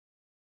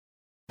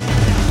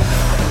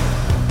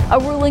A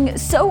ruling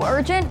so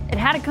urgent, it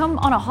had to come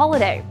on a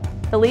holiday.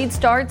 The lead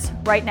starts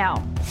right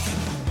now.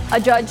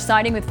 A judge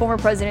siding with former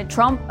President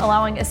Trump,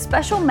 allowing a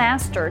special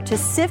master to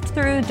sift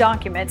through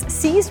documents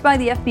seized by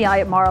the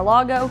FBI at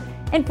Mar-a-Lago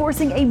and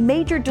forcing a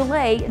major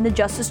delay in the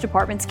Justice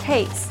Department's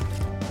case.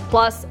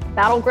 Plus,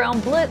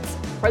 battleground blitz.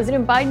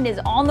 President Biden is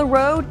on the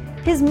road.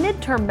 His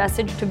midterm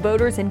message to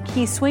voters in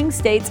key swing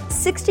states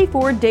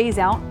 64 days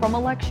out from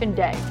Election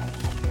Day.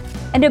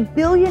 And a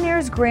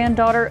billionaire's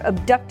granddaughter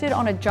abducted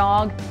on a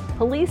jog.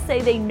 Police say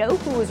they know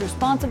who is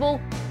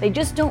responsible. They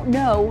just don't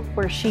know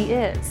where she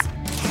is.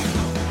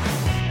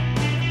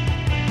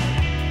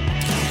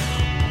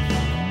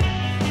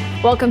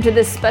 Welcome to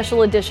this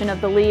special edition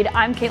of The Lead.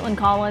 I'm Caitlin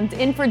Collins,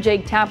 in for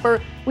Jake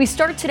Tapper. We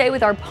start today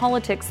with our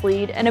politics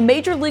lead and a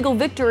major legal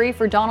victory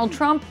for Donald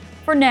Trump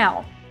for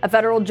now. A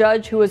federal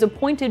judge who was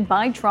appointed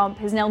by Trump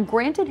has now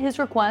granted his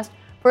request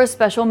for a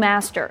special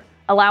master,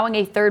 allowing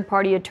a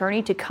third-party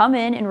attorney to come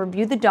in and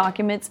review the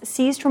documents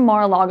seized from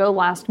Mar-a-Lago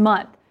last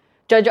month.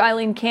 Judge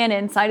Eileen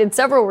Cannon cited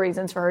several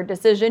reasons for her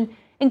decision,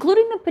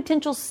 including the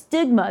potential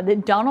stigma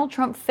that Donald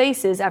Trump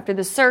faces after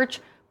the search,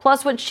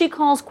 plus what she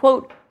calls,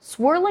 quote,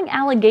 swirling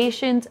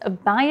allegations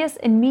of bias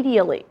and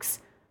media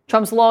leaks.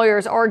 Trump's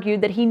lawyers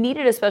argued that he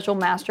needed a special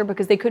master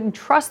because they couldn't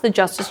trust the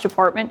Justice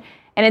Department.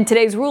 And in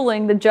today's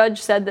ruling, the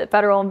judge said that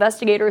federal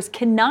investigators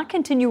cannot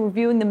continue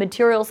reviewing the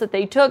materials that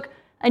they took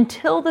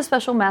until the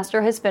special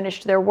master has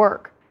finished their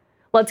work.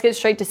 Let's get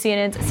straight to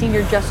CNN's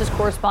senior justice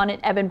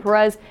correspondent, Evan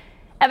Perez.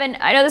 Evan,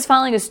 I know this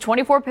filing is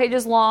 24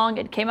 pages long.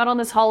 It came out on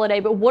this holiday,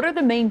 but what are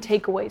the main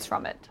takeaways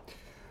from it?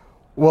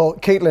 Well,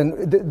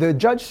 Caitlin, the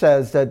judge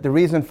says that the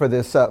reason for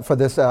this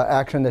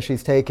action that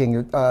she's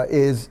taking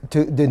is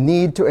the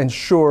need to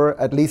ensure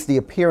at least the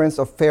appearance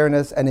of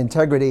fairness and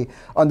integrity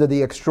under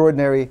the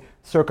extraordinary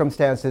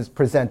circumstances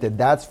presented.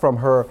 That's from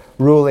her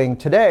ruling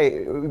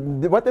today.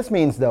 What this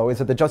means, though, is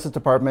that the Justice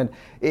Department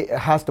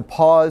has to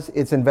pause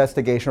its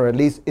investigation, or at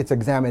least its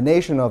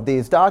examination of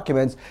these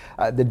documents.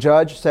 The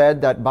judge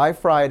said that by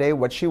Friday,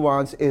 what she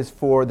wants is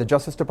for the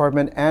Justice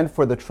Department and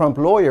for the Trump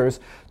lawyers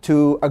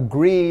to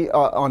agree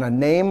on a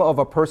name of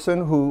a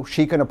person who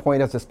she can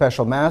appoint as a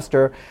special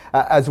master,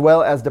 as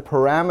well as the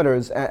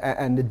parameters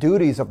and the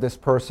duties of this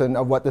person,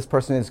 of what this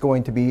person is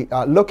going to be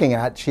looking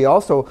at. She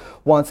also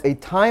wants a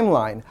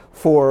timeline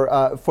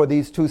for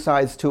these two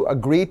sides to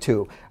agree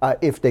to.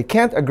 If they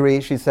can't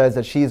agree, she says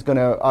that she's going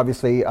to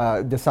obviously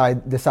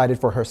decide it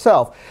for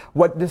herself.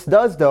 What this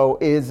does, though,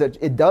 is that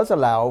it does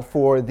allow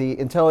for the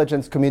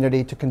intelligence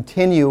community to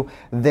continue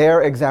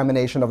their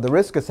examination of the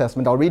risk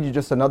assessment. I'll read you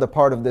just another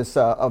part of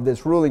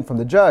this ruling from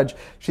the judge.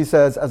 She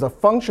says, as a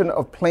function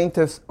of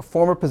plaintiff's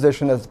former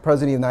position as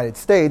President of the United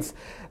States,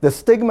 the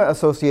stigma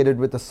associated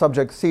with the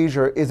subject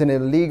seizure is in a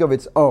league of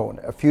its own.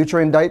 A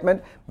future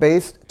indictment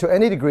based to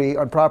any degree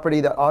on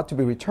property that ought to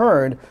be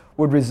returned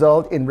would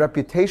result in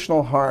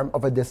reputational harm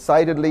of a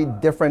decidedly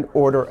different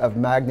order of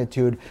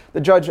magnitude.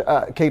 The judge,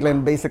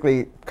 Caitlin,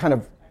 basically kind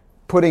of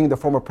putting the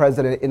former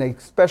president in a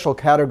special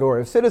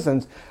category of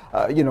citizens.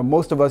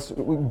 Most of us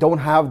don't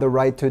have the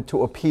right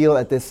to appeal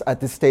at this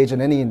stage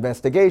in any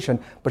investigation,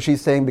 but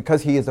she's saying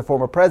because he is the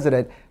former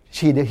president,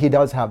 he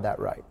does have that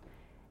right.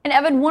 And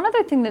Evan, one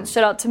other thing that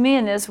stood out to me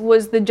in this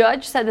was the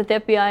judge said that the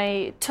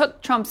FBI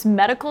took Trump's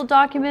medical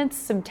documents,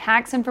 some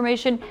tax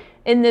information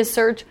in this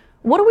search.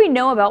 What do we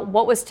know about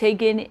what was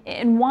taken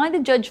and why the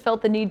judge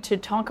felt the need to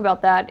talk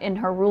about that in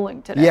her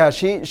ruling today? Yeah,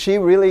 she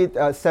really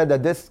said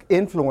that this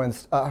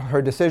influenced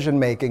her decision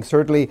making.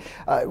 Certainly,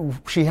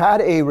 she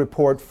had a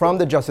report from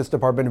the Justice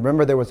Department.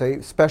 Remember, there was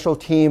a special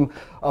team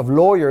of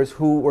lawyers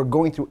who were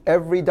going through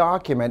every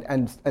document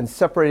and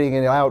separating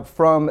it out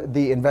from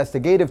the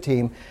investigative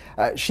team.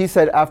 She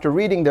said after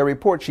reading their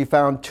report, she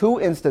found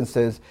two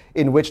instances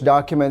in which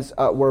documents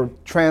were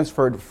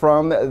transferred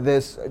from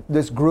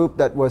this group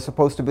that was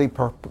supposed to be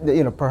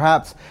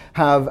perhaps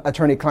have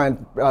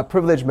attorney-client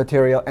privilege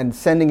material and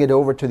sending it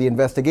over to the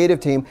investigative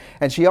team.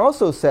 And she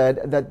also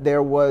said that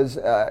there was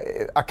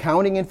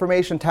accounting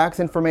information, tax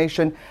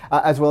information,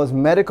 as well as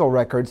medical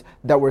records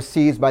that were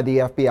seized by the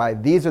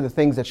FBI. These are the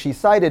things that she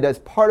cited as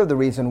part of the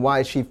reason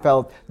why she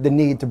felt the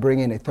need to bring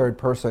in a third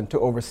person to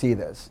oversee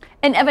this.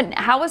 And Evan,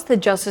 how is the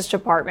Justice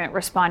Department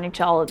responding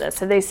to all of this?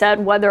 Have they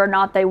said whether or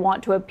not they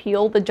want to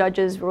appeal the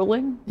judge's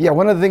ruling? Yeah,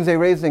 one of the things they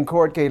raised in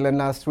court, Caitlin,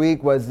 last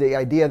week was the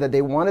idea that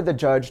they wanted the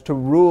judge to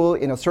rule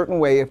in a certain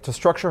way, to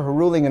structure her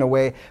ruling in a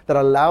way that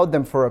allowed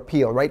them for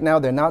appeal. Right now,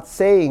 they're not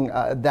saying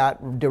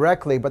that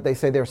directly, but they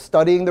say they're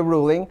studying the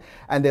ruling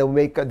and they'll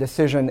make a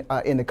decision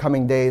in the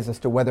coming days as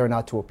to whether or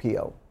not to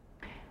appeal.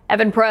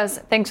 Evan Perez,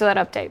 thanks for that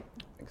update.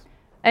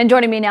 And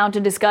joining me now to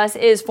discuss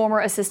is former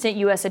Assistant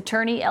U.S.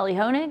 Attorney Ellie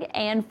Honig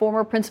and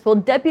former Principal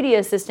Deputy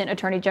Assistant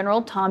Attorney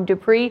General Tom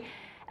Dupree.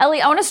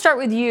 Ellie, I want to start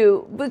with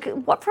you.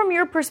 What, from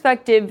your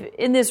perspective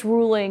in this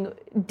ruling,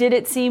 did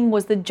it seem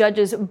was the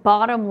judge's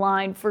bottom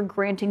line for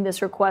granting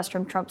this request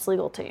from Trump's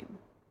legal team?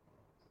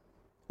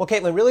 Well,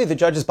 Caitlin, really the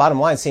judge's bottom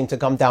line seemed to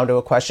come down to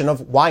a question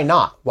of why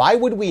not? Why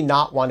would we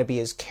not want to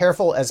be as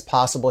careful as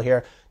possible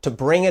here to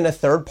bring in a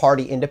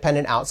third-party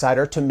independent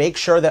outsider to make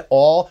sure that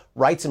all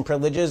rights and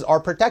privileges are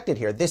protected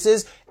here. This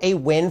is a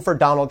win for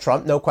Donald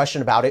Trump, no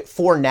question about it,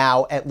 for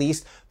now at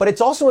least. But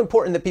it's also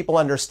important that people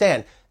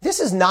understand this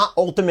is not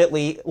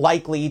ultimately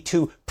likely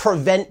to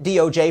prevent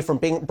DOJ from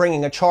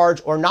bringing a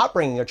charge or not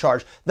bringing a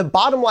charge. The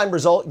bottom line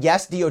result,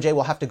 yes, DOJ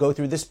will have to go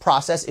through this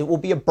process. It will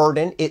be a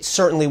burden. It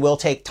certainly will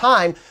take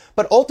time.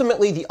 But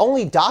ultimately, the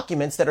only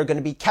documents that are going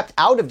to be kept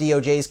out of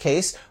DOJ's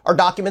case are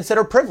documents that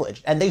are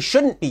privileged. And they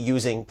shouldn't be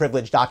using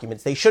privileged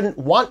documents. They shouldn't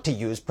want to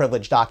use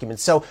privileged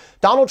documents. So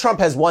Donald Trump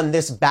has won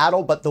this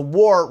battle, but the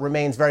war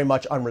remains very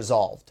much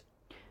unresolved.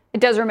 It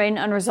does remain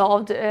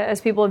unresolved.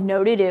 As people have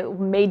noted, it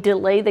may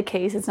delay the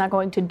case. It's not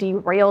going to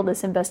derail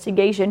this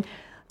investigation.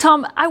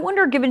 Tom, I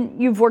wonder,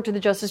 given you've worked at the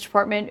Justice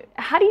Department,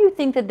 how do you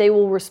think that they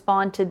will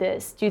respond to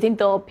this? Do you think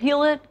they'll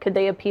appeal it? Could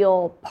they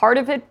appeal part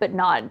of it, but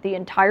not the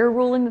entire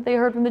ruling that they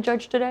heard from the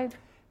judge today?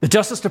 The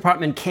Justice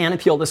Department can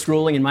appeal this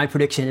ruling, and my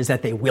prediction is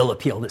that they will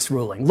appeal this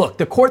ruling. Look,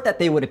 the court that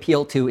they would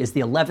appeal to is the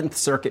 11th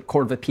Circuit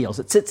Court of Appeals.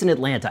 It sits in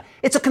Atlanta.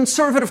 It's a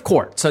conservative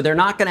court, so they're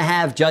not going to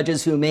have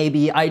judges who may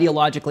be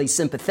ideologically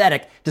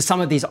sympathetic to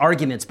some of these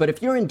arguments. But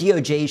if you're in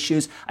DOJ's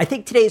shoes, I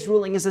think today's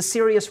ruling is a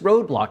serious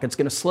roadblock. It's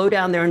going to slow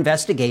down their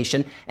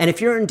investigation. And if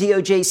you're in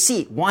DOJ's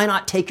seat, why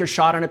not take your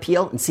shot on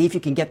appeal and see if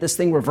you can get this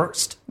thing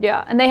reversed?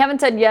 Yeah, and they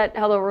haven't said yet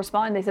how they'll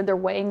respond. They said they're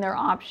weighing their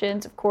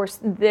options. Of course,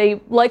 they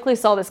likely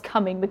saw this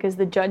coming because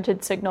the judge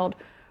had signaled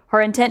her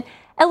intent.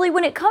 Ellie,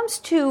 when it comes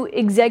to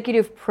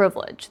executive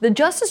privilege, the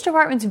Justice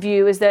Department's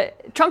view is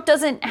that Trump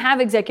doesn't have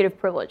executive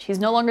privilege. He's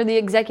no longer the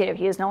executive.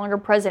 He is no longer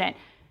president.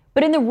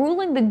 But in the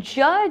ruling, the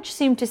judge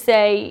seemed to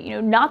say,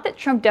 not that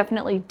Trump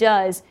definitely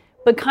does,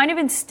 but kind of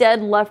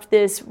instead left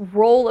this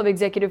role of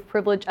executive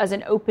privilege as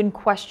an open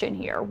question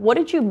here. What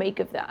did you make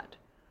of that?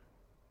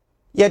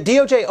 Yeah,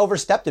 DOJ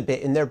overstepped a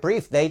bit in their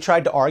brief. They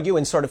tried to argue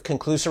in sort of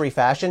conclusory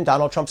fashion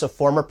Donald Trump's a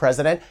former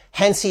president,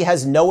 hence he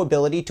has no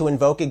ability to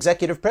invoke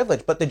executive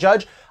privilege. But the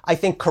judge, I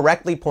think,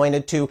 correctly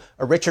pointed to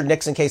a Richard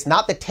Nixon case,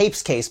 not the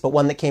tapes case, but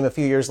one that came a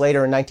few years later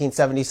in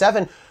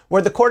 1977,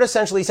 where the court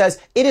essentially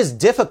says it is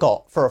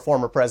difficult for a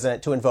former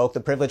president to invoke the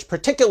privilege,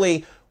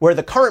 particularly where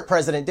the current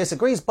president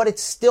disagrees, but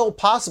it's still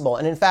possible.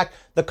 And in fact,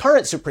 the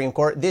current Supreme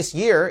Court this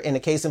year, in a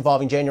case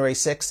involving January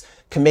 6th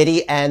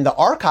committee and the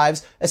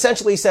archives,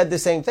 essentially said the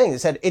same thing. They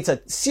said it's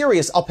a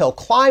serious uphill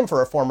climb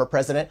for a former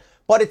president,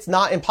 but it's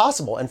not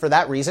impossible. And for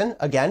that reason,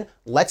 again,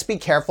 let's be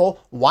careful.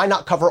 Why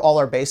not cover all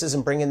our bases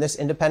and bring in this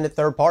independent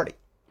third party?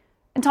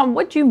 And Tom,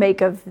 what do you make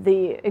of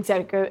the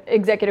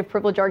executive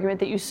privilege argument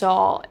that you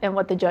saw and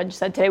what the judge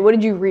said today? What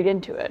did you read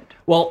into it?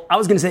 Well, I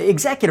was going to say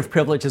executive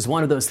privilege is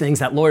one of those things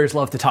that lawyers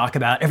love to talk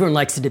about. Everyone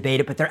likes to debate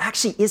it, but there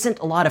actually isn't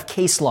a lot of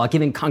case law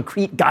giving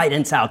concrete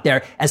guidance out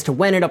there as to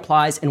when it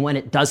applies and when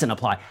it doesn't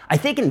apply. I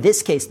think in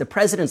this case, the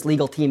president's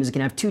legal team is going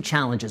to have two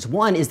challenges.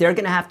 One is they're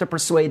going to have to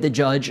persuade the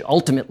judge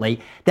ultimately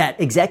that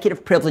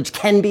executive privilege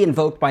can be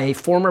invoked by a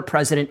former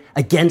president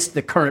against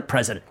the current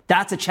president.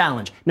 That's a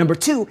challenge. Number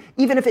two,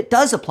 even if it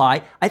does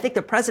apply, I think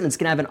the president's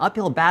going to have an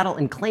uphill battle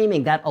in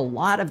claiming that a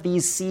lot of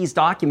these seized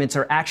documents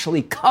are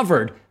actually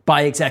covered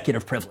by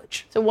executive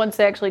privilege. So once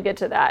they actually get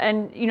to that,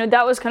 and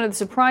that was kind of the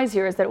surprise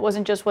here, is that it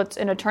wasn't just what's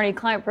an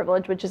attorney-client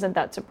privilege, which isn't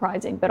that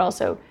surprising, but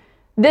also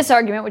this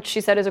argument, which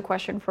she said is a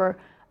question for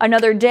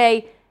another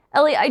day.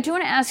 Ellie, I do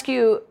want to ask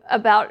you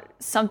about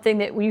something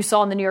that you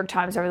saw in the New York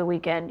Times over the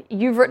weekend.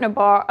 You've written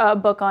a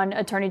book on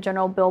Attorney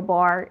General Bill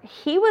Barr.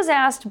 He was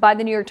asked by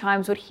the New York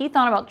Times what he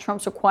thought about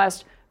Trump's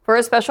request for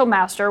a special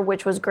master,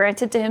 which was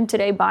granted to him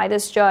today by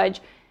this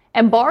judge.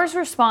 And Barr's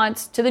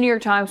response to the New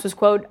York Times was,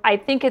 quote, "I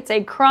think it's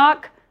a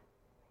crock."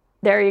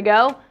 There you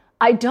go.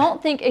 "I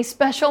don't think a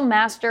special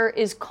master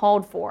is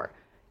called for."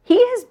 He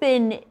has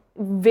been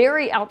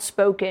very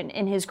outspoken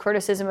in his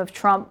criticism of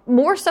Trump,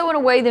 more so in a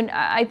way than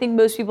I think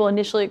most people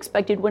initially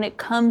expected when it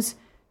comes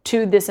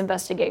to this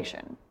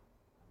investigation.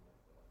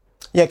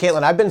 Yeah,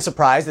 Caitlin, I've been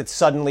surprised it's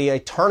suddenly a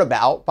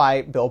turnabout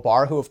by Bill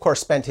Barr, who, of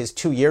course, spent his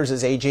 2 years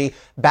as AG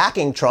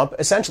backing Trump,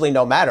 essentially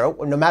no matter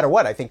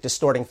what, I think,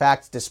 distorting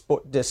facts,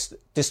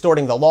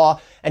 distorting the law,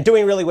 and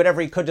doing really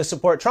whatever he could to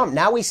support Trump.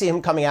 Now we see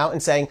him coming out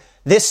and saying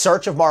this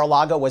search of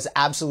Mar-a-Lago was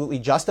absolutely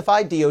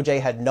justified. DOJ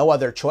had no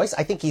other choice.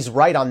 I think he's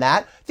right on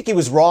that. I think he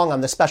was wrong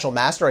on the special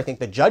master. I think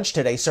the judge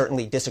today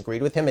certainly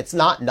disagreed with him. It's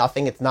not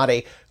nothing. It's not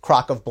a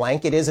crock of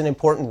blank. It is an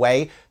important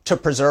way to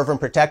preserve and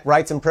protect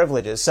rights and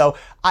privileges. So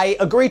I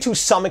agree to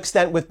some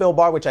extent with Bill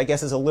Barr, which I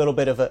guess is a little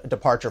bit of a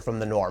departure from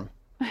the norm.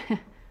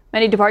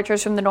 Many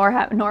departures from the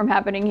norm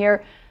happening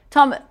here.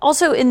 Tom,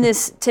 also in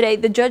this today,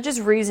 the judge's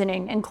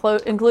reasoning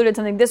included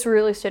something. This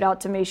really stood out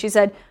to me. She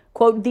said,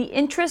 quote, "The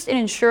interest in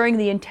ensuring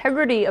the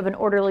integrity of an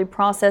orderly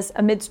process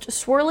amidst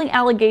swirling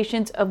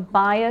allegations of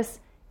bias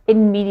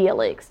in media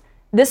leaks."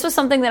 This was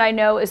something that I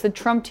know as the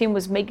Trump team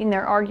was making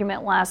their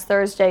argument last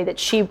Thursday that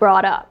she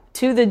brought up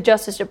to the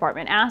Justice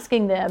Department,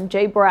 asking them,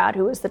 Jay Brad,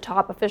 who is the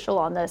top official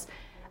on this,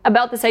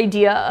 about this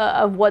idea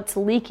of what's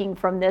leaking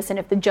from this and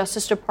if the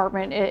Justice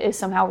Department is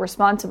somehow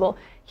responsible.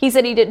 He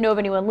said he didn't know of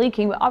anyone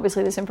leaking, but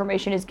obviously this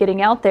information is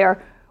getting out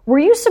there. Were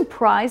you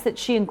surprised that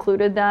she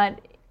included that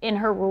in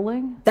her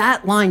ruling?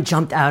 That line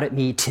jumped out at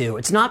me, too.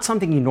 It's not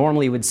something you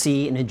normally would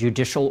see in a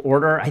judicial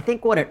order. I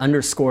think what it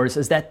underscores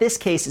is that this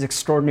case is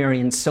extraordinary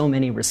in so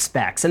many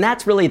respects. And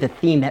that's really the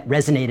theme that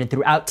resonated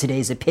throughout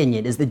today's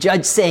opinion, is the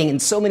judge saying in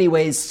so many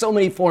ways, so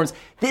many forms,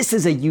 this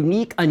is a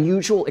unique,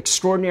 unusual,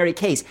 extraordinary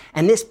case.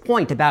 And this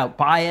point about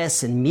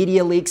bias and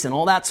media leaks and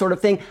all that sort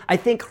of thing, I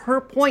think her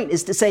point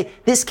is to say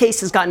this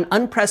case has gotten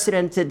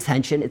unprecedented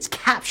attention. It's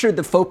captured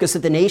the focus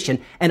of the nation.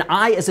 And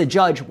I, as a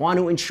judge, want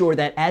to ensure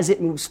that as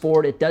it moves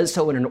forward, it does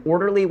so in an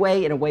orderly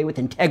way, in a way with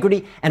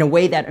integrity, and a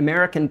way that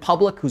American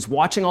public who's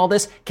watching all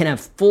this can have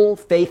full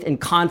faith and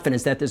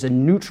confidence that there's a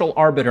neutral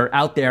arbiter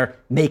out there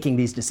making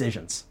these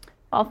decisions.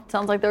 Well,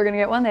 sounds like they're going to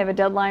get one. They have a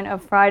deadline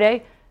of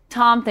Friday.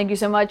 Tom, thank you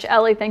so much.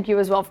 Ellie, thank you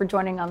as well for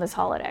joining on this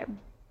holiday.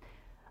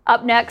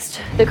 Up next,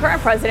 the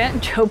current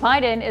president, Joe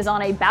Biden, is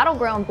on a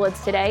battleground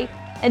blitz today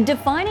and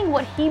defining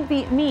what he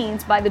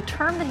means by the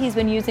term that he's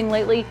been using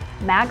lately,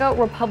 MAGA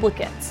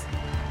Republicans.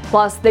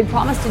 Plus, they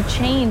promised to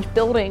change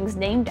buildings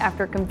named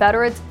after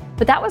Confederates,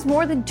 but that was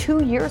more than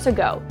 2 years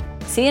ago.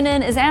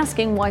 CNN is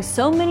asking why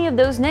so many of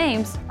those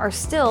names are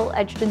still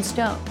etched in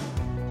stone.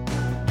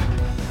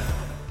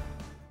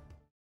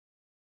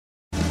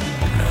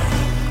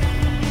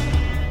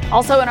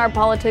 Also in our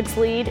politics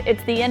lead,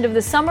 it's the end of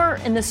the summer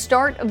and the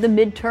start of the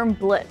midterm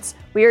blitz.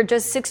 We are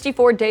just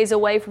 64 days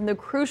away from the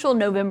crucial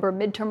November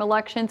midterm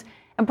elections,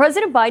 and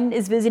President Biden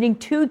is visiting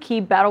 2 key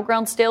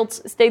battleground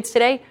states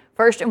today.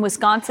 First in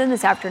Wisconsin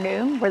this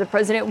afternoon, where the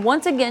president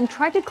once again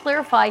tried to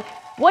clarify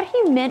what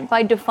he meant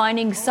by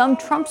defining some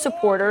Trump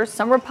supporters,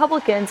 some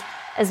Republicans,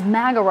 as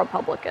MAGA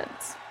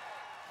Republicans.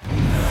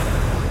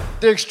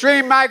 The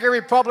extreme MAGA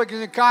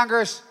Republicans in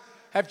Congress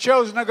have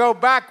chosen to go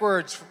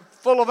backwards,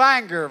 full of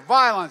anger,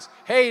 violence,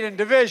 hate, and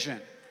division.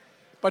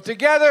 But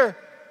together,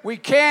 we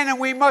can and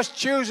we must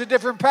choose a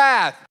different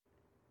path.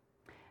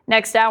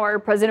 Next hour,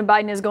 President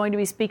Biden is going to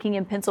be speaking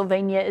in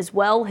Pennsylvania as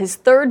well, his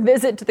 3rd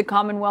visit to the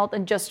Commonwealth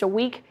in just a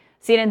week.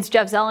 CNN's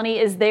Jeff Zeleny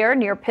is there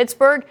near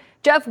Pittsburgh.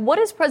 Jeff, what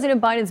is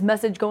President Biden's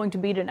message going to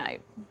be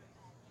tonight?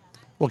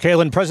 Well,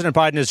 Caitlin, President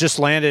Biden has just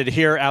landed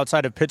here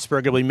outside of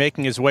Pittsburgh. He'll be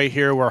making his way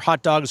here where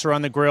hot dogs are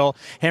on the grill,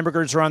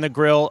 hamburgers are on the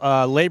grill.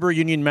 Labor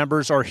union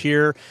members are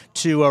here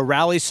to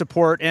rally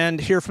support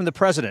and hear from the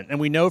president. And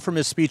we know from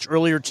his speech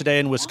earlier today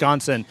in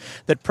Wisconsin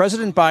that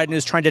President Biden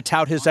is trying to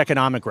tout his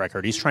economic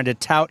record. He's trying to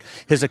tout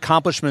his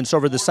accomplishments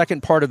over the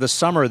second part of the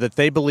summer that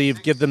they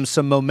believe give them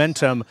some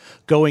momentum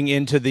going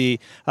into the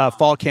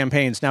fall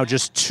campaigns, now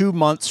just 2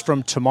 months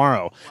from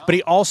tomorrow. But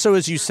he also,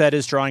 as you said,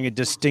 is drawing a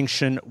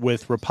distinction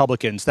with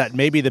Republicans. That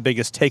may be the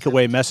biggest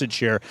takeaway message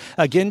here.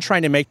 Again,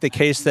 trying to make the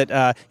case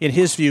that, in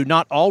his view,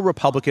 not all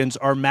Republicans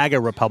are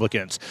MAGA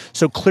Republicans.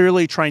 So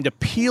clearly trying to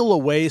peel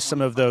away some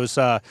of those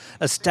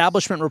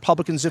establishment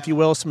Republicans, if you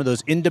will, some of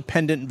those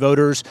independent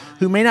voters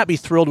who may not be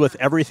thrilled with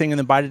everything in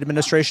the Biden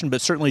administration,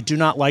 but certainly do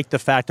not like the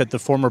fact that the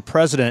former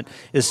president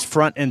is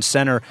front and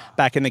center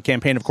back in the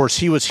campaign. Of course,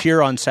 he was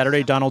here on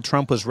Saturday. Donald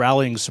Trump was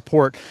rallying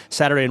support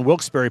Saturday in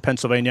Wilkes-Barre,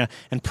 Pennsylvania,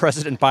 and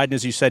President Biden,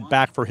 as you said,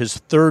 back for his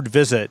 3rd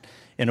visit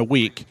in a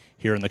week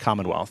here in the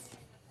Commonwealth.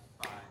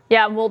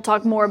 Yeah, and we'll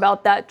talk more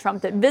about that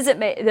the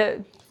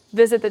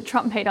visit that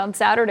Trump made on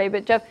Saturday.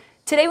 But Jeff,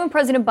 today when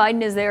President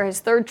Biden is there,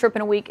 his 3rd trip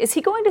in a week, is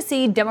he going to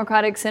see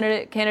Democratic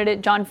Senate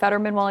candidate John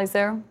Fetterman while he's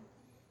there?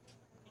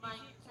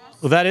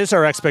 Well, that is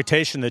our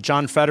expectation, that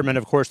John Fetterman,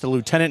 of course, the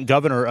lieutenant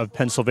governor of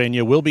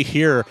Pennsylvania, will be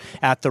here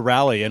at the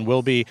rally and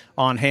will be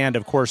on hand.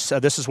 Of course,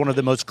 this is one of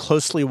the most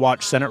closely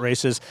watched Senate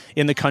races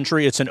in the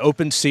country. It's an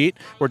open seat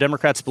where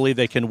Democrats believe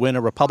they can win a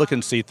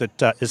Republican seat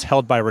that is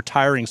held by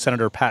retiring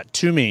Senator Pat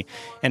Toomey.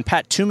 And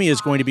Pat Toomey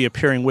is going to be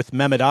appearing with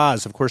Mehmet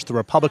Oz, of course, the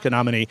Republican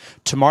nominee,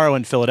 tomorrow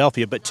in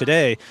Philadelphia. But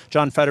today,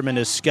 John Fetterman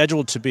is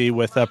scheduled to be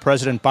with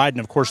President Biden.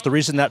 Of course, the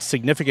reason that's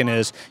significant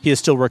is he is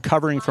still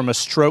recovering from a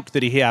stroke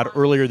that he had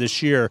earlier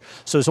this year.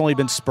 So he's only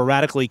been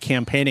sporadically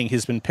campaigning.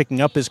 He's been picking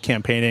up his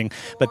campaigning,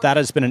 but that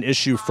has been an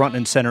issue front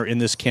and center in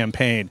this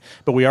campaign.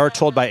 But we are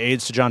told by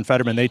aides to John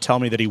Fetterman, they tell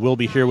me that he will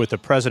be here with the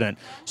president.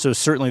 So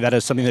certainly that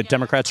is something that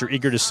Democrats are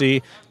eager to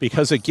see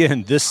because,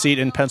 again, this seat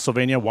in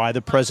Pennsylvania, why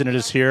the president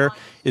is here,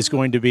 is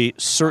going to be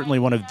certainly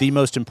one of the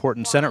most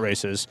important Senate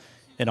races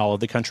in all of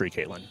the country,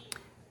 Caitlin.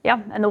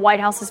 Yeah, and the White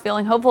House is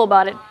feeling hopeful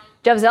about it.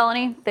 Jeff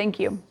Zeleny, thank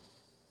you.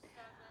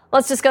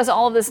 Let's discuss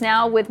all of this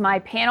now with my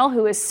panel,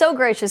 who is so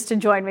gracious to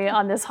join me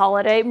on this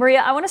holiday.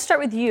 Maria, I want to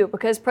start with you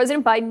because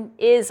President Biden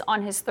is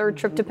on his 3rd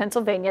trip to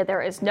Pennsylvania.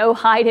 There is no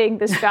hiding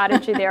the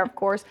strategy there, of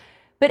course.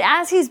 But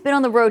as he's been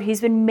on the road,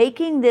 he's been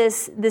making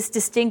this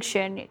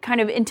distinction,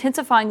 kind of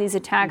intensifying these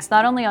attacks,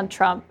 not only on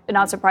Trump,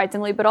 not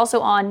surprisingly, but also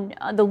on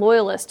the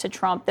loyalists to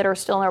Trump that are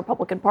still in the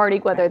Republican Party,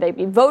 whether they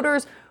be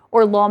voters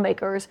or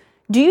lawmakers.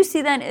 Do you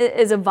see that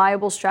as a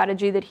viable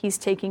strategy that he's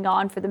taking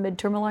on for the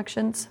midterm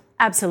elections?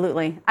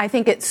 Absolutely. I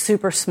think it's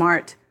super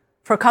smart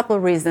for a couple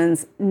of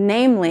reasons.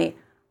 Namely,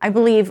 I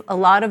believe a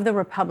lot of the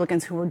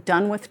Republicans who were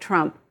done with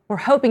Trump were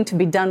hoping to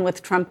be done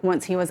with Trump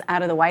once he was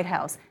out of the White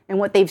House. And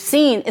what they've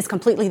seen is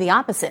completely the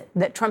opposite,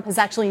 that Trump has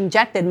actually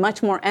injected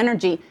much more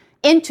energy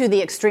into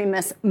the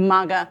extremist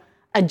MAGA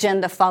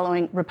agenda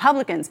following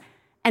Republicans.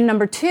 And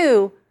number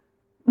two,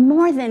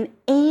 more than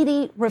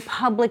 80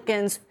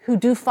 Republicans who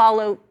do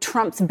follow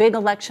Trump's big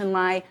election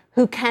lie,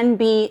 who can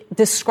be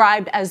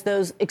described as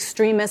those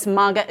extremist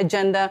MAGA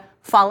agenda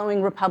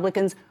following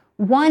Republicans,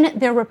 won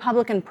their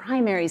Republican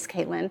primaries,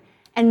 Caitlin.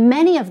 And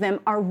many of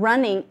them are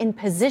running in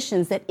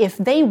positions that if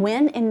they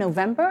win in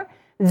November,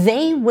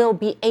 they will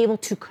be able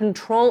to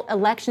control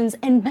elections.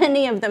 And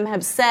many of them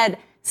have said,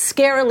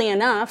 scarily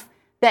enough,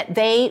 that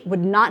they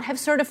would not have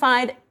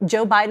certified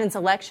Joe Biden's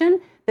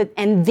election.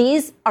 And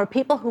these are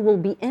people who will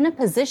be in a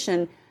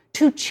position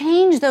to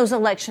change those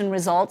election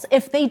results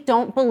if they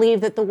don't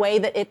believe that the way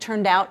that it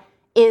turned out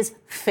is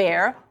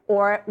fair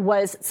or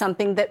was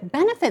something that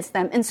benefits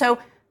them. And so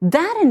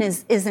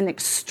that is an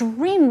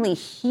extremely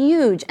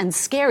huge and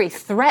scary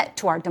threat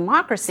to our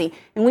democracy.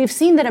 And we've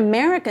seen that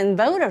American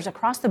voters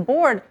across the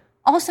board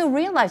also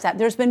realize that.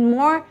 There's been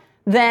more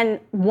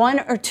than one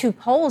or two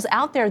polls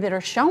out there that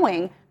are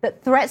showing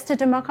that threats to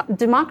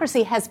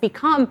democracy has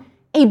become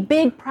a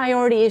big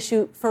priority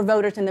issue for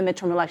voters in the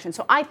midterm election.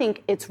 So I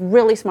think it's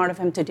really smart of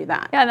him to do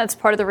that. Yeah, and that's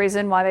part of the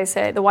reason why they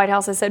say the White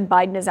House has said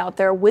Biden is out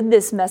there with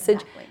this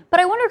message. Exactly.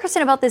 But I wonder,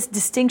 Kristen, about this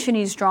distinction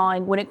he's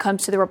drawing when it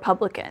comes to the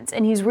Republicans.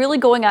 And he's really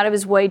going out of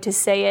his way to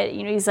say it.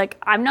 You know, he's like,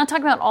 I'm not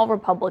talking about all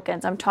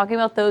Republicans. I'm talking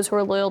about those who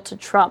are loyal to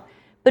Trump.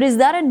 But is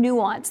that a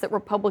nuance that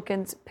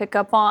Republicans pick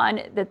up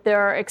on, that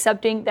they're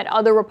accepting, that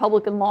other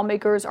Republican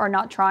lawmakers are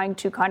not trying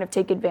to kind of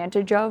take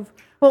advantage of?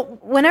 Well,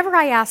 whenever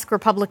I ask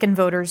Republican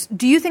voters,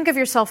 do you think of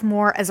yourself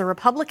more as a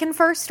Republican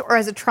first or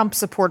as a Trump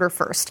supporter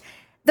first?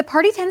 The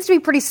party tends to be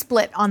pretty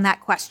split on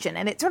that question,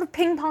 and it sort of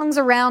ping-pongs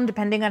around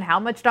depending on how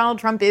much Donald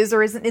Trump is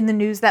or isn't in the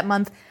news that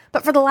month.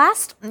 But for the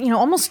last,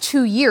 almost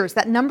 2 years,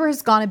 that number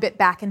has gone a bit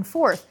back and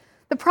forth.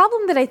 The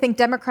problem that I think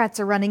Democrats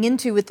are running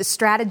into with the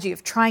strategy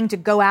of trying to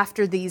go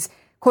after these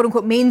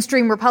quote-unquote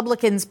mainstream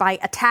Republicans by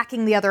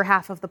attacking the other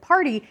half of the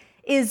party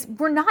is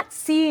we're not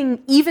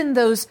seeing even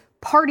those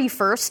party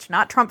first,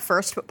 not Trump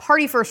first, but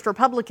party first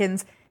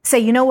Republicans say,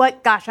 you know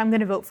what, gosh, I'm going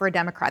to vote for a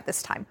Democrat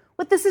this time.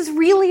 What this is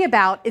really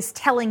about is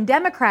telling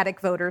Democratic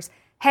voters,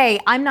 hey,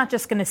 I'm not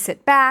just going to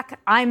sit back.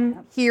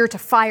 I'm here to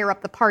fire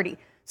up the party.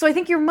 So I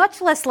think you're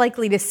much less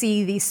likely to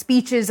see these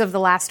speeches of the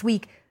last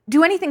week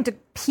do anything to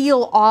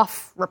peel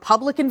off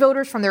Republican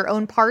voters from their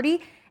own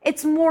party.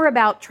 It's more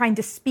about trying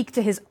to speak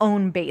to his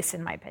own base,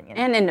 in my opinion.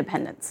 And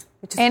independents.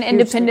 And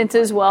independents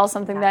as well,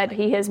 something that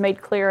he has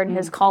made clear in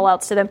his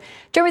call-outs to them.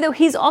 Jeremy, though,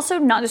 he's also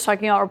not just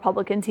talking about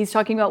Republicans. He's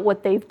talking about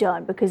what they've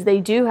done, because they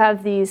do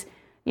have these,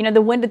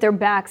 the wind at their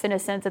backs, in a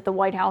sense, at the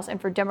White House and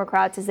for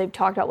Democrats as they've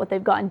talked about what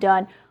they've gotten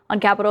done on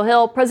Capitol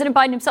Hill. President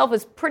Biden himself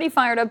was pretty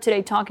fired up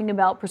today talking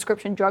about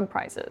prescription drug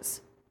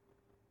prices.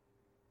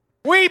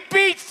 We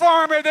beat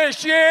Pharma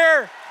this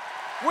year.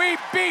 We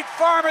beat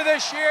Pharma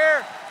this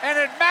year, and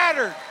it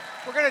mattered.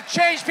 We're going to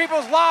change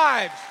people's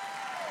lives.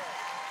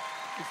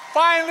 We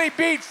finally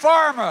beat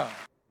Pharma.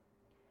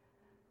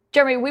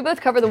 Jeremy, we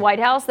both cover the White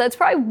House. That's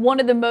probably one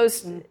of the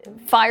most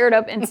fired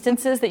up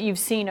instances that you've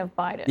seen of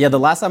Biden. Yeah, the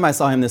last time I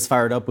saw him this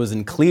fired up was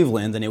in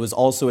Cleveland, and it was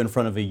also in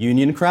front of a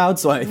union crowd.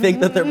 So I think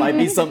that there might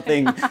be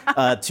something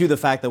to the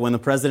fact that when the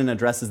president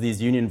addresses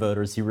these union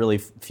voters, he really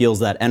feels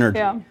that energy.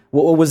 Yeah.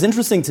 What was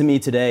interesting to me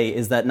today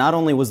is that not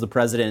only was the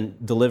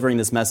president delivering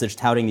this message,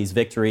 touting these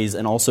victories,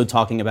 and also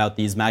talking about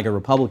these MAGA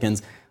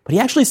Republicans, but he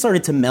actually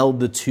started to meld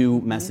the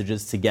two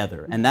messages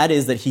together. And that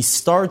is that he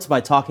starts by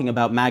talking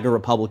about MAGA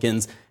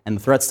Republicans and the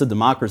threats to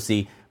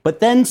democracy. But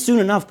then soon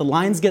enough, the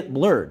lines get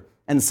blurred.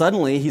 And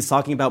suddenly he's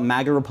talking about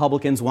MAGA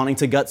Republicans wanting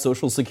to gut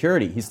Social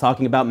Security. He's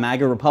talking about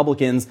MAGA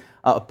Republicans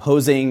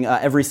opposing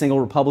every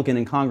single Republican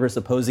in Congress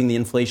opposing the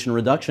Inflation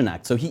Reduction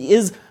Act. So he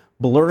is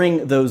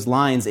blurring those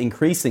lines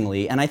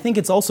increasingly. And I think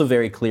it's also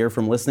very clear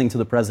from listening to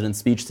the president's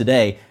speech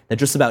today that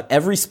just about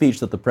every speech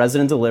that the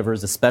president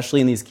delivers,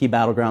 especially in these key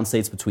battleground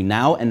states between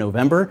now and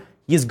November,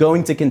 he is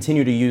going to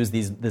continue to use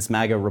this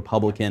MAGA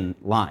Republican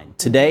line.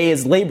 Today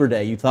is Labor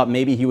Day. You thought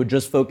maybe he would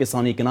just focus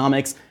on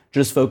economics,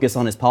 just focus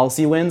on his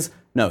policy wins.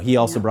 No, he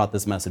also brought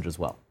this message as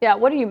well. Yeah,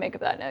 what do you make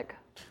of that, Nick?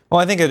 Well,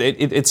 I think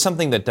it's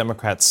something that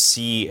Democrats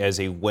see as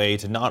a way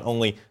to not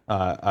only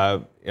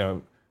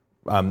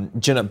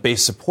gin up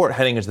base support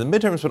heading into the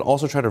midterms, but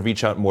also try to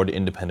reach out more to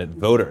independent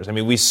voters. I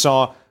mean, we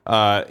saw,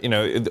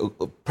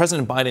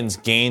 President Biden's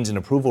gains in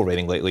approval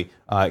rating lately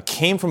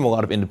came from a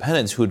lot of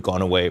independents who had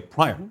gone away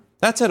prior. Mm-hmm.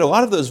 That said, a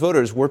lot of those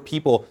voters were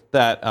people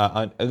that,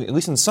 at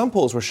least in some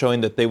polls, were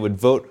showing that they would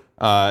vote,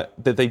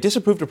 that they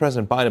disapproved of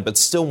President Biden, but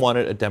still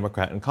wanted a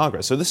Democrat in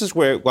Congress. So this is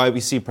why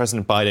we see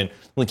President Biden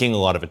linking a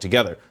lot of it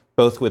together,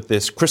 both with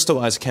this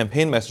crystallized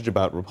campaign message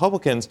about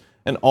Republicans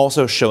and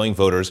also showing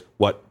voters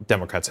what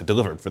Democrats had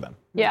delivered for them.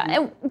 Yeah,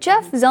 and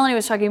Jeff Zeleny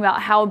was talking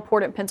about how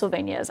important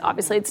Pennsylvania is.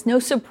 Obviously, it's no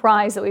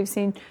surprise that we've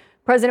seen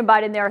President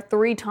Biden there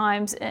 3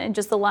 times in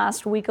just the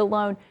last week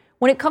alone.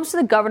 When it comes to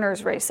the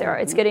governor's race there,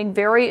 it's getting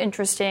very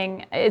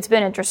interesting. It's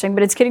been interesting,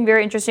 but it's getting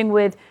very interesting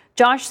with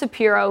Josh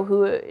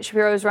Shapiro,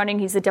 Shapiro is running.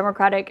 He's the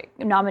Democratic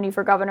nominee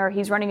for governor.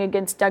 He's running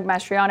against Doug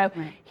Mastriano.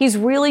 Right. He's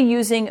really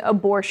using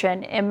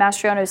abortion and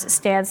Mastriano's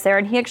stance there.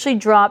 And he actually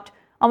dropped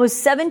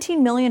almost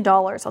 $17 million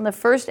on the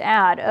first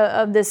ad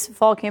of this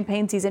fall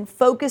campaign season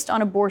focused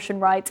on abortion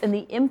rights and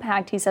the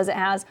impact he says it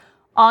has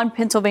on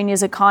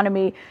Pennsylvania's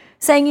economy,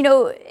 saying,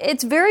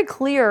 it's very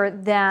clear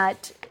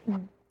that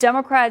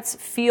Democrats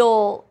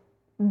feel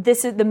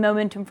this is the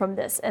momentum from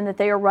this and that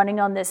they are running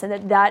on this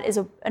and that is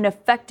an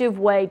effective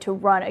way to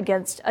run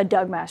against a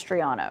Doug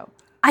Mastriano.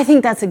 I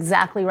think that's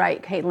exactly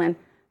right, Caitlin.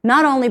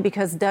 Not only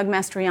because Doug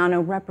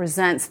Mastriano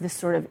represents this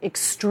sort of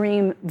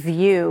extreme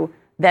view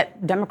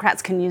that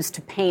Democrats can use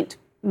to paint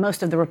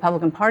most of the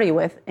Republican Party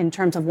with in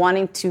terms of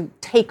wanting to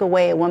take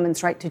away a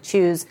woman's right to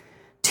choose,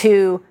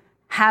 to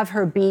have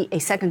her be a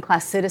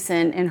second-class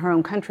citizen in her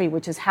own country,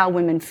 which is how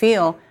women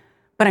feel.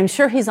 But I'm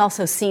sure he's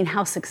also seen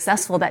how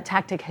successful that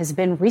tactic has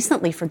been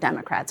recently for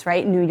Democrats,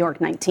 right? New York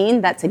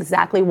 19, that's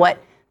exactly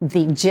what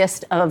the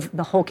gist of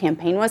the whole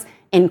campaign was.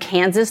 In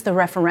Kansas, the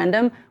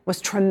referendum was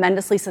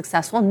tremendously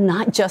successful,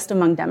 not just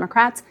among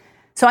Democrats.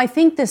 So I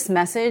think this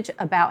message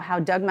about how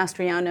Doug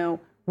Mastriano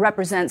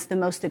represents the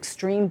most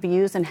extreme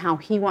views and how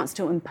he wants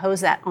to impose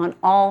that on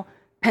all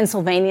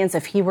Pennsylvanians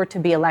if he were to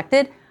be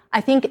elected,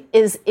 I think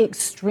is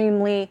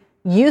extremely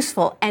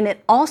useful. And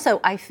it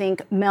also, I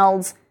think,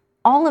 melds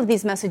all of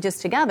these messages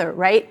together,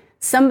 right?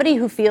 Somebody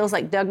who feels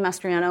like Doug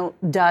Mastriano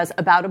does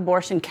about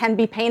abortion can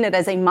be painted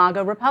as a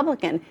MAGA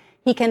Republican.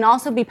 He can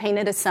also be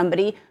painted as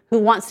somebody who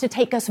wants to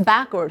take us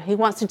backward, who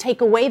wants to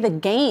take away the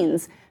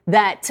gains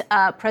that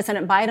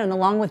President Biden,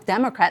 along with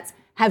Democrats,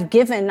 have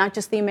given not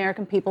just the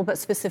American people, but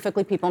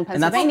specifically people in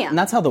Pennsylvania. And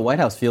that's how the White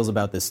House feels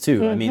about this,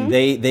 too. I mean,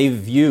 they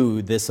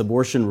view this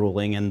abortion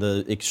ruling and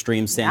the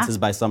extreme stances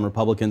by some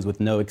Republicans with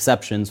no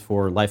exceptions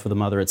for life of the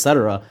mother, et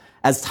cetera,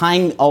 as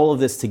tying all of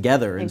this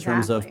together in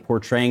terms of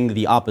portraying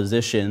the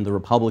opposition, the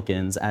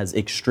Republicans, as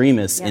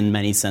extremists in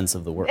many sense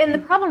of the word. And the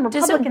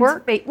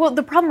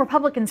problem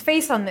Republicans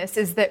face on this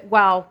is that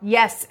while,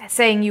 yes,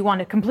 saying you want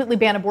to completely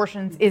ban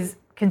abortions is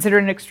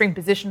considered an extreme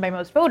position by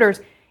most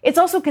voters, it's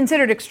also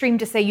considered extreme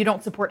to say you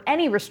don't support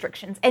any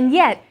restrictions. And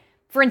yet,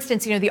 for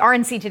instance, the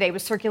RNC today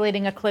was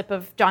circulating a clip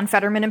of John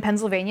Fetterman in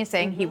Pennsylvania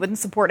saying he wouldn't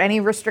support any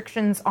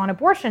restrictions on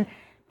abortion.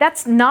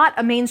 That's not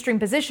a mainstream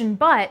position,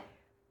 but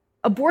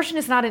abortion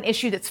is not an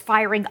issue that's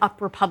firing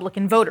up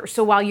Republican voters.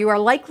 So while you are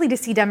likely to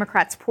see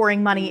Democrats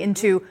pouring money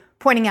into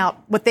pointing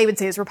out what they would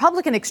say is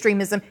Republican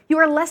extremism, you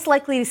are less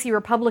likely to see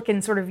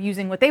Republicans sort of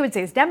using what they would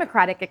say is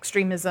Democratic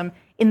extremism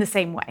in the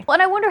same way. Well,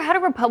 and I wonder, how do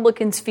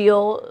Republicans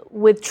feel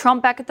with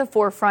Trump back at the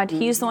forefront?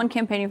 He's the one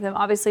campaigning for them.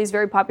 Obviously, he's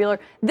very popular.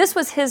 This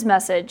was his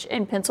message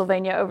in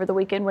Pennsylvania over the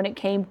weekend when it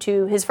came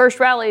to his first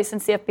rally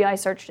since the FBI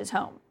searched his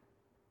home.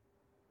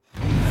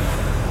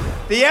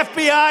 The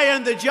FBI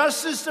and the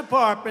Justice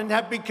Department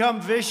have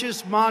become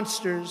vicious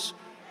monsters,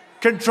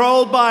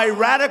 controlled by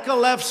radical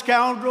left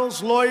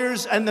scoundrels,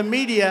 lawyers, and the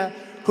media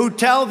who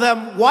tell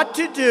them what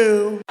to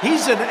do.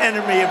 He's an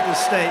enemy of the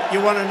state. You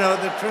want to know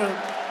the truth?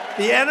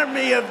 The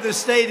enemy of the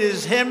state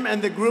is him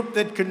and the group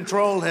that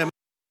control him.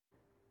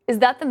 Is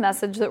that the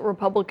message that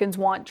Republicans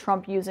want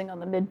Trump using on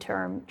the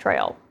midterm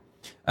trail?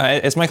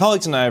 As my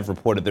colleagues and I have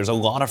reported, there's a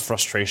lot of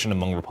frustration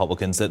among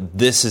Republicans that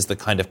this is the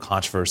kind of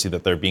controversy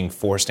that they're being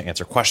forced to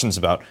answer questions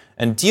about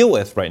and deal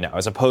with right now,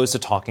 as opposed to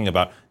talking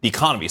about the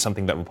economy,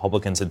 something that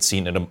Republicans had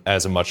seen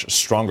as a much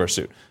stronger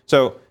suit.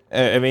 So,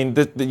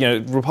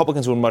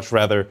 Republicans would much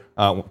rather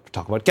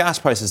talk about gas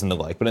prices and the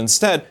like, but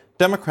instead,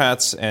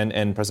 Democrats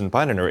and President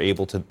Biden are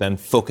able to then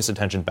focus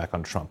attention back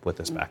on Trump with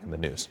this back in the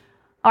news.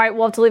 All right,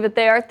 we'll have to leave it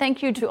there.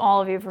 Thank you to all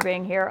of you for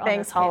being here on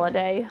this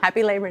holiday.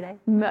 Happy Labor Day.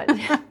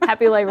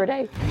 Happy Labor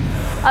Day.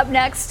 Up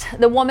next,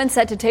 the woman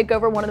set to take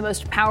over one of the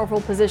most powerful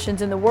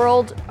positions in the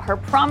world. Her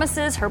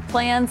promises, her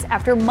plans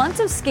after months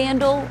of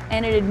scandal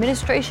and an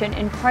administration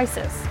in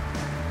crisis.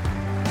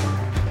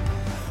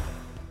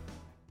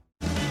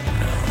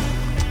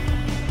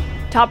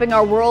 Topping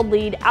our world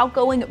lead,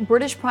 outgoing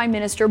British Prime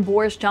Minister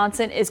Boris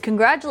Johnson is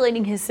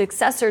congratulating his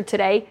successor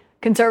today.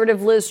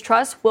 Conservative Liz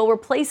Truss will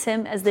replace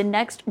him as the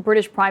next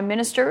British Prime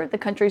Minister, the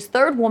country's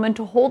third woman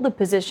to hold the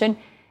position.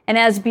 And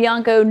as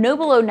Bianco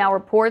Nobilo now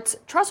reports,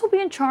 Truss will be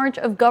in charge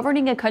of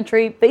governing a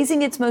country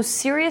facing its most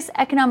serious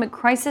economic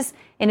crisis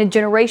in a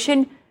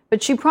generation,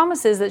 but she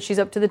promises that she's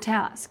up to the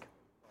task.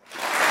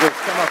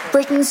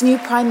 Britain's new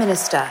Prime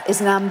Minister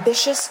is an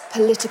ambitious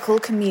political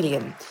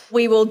chameleon.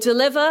 We will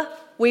deliver,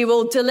 we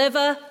will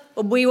deliver,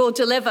 and we will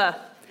deliver.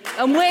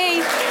 And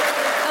we...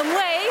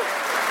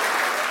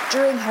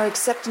 During her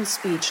acceptance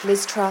speech,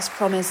 Liz Truss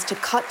promised to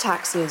cut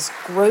taxes,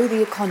 grow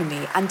the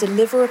economy, and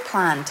deliver a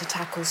plan to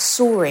tackle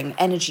soaring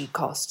energy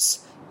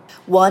costs.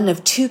 One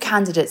of two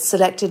candidates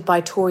selected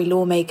by Tory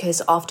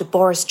lawmakers after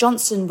Boris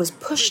Johnson was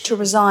pushed to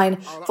resign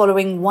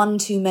following one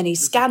too many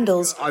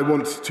scandals. I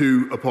want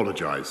to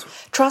apologise.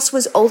 Truss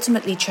was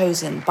ultimately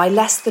chosen by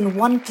less than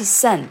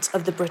 1%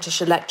 of the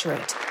British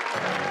electorate.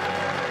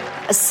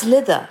 A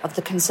slither of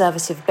the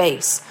Conservative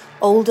base,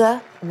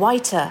 older,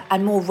 whiter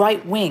and more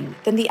right-wing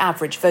than the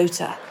average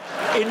voter.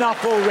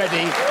 Enough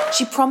already.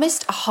 She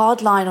promised a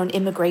hard line on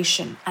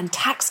immigration and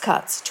tax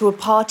cuts to a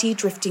party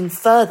drifting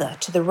further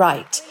to the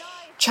right,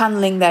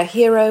 channeling their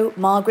hero,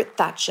 Margaret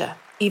Thatcher,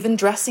 even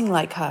dressing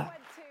like her.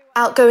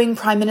 Outgoing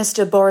Prime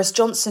Minister Boris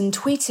Johnson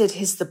tweeted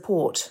his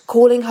support,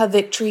 calling her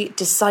victory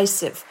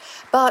decisive.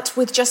 But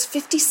with just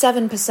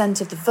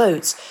 57% of the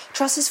votes,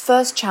 Truss's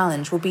first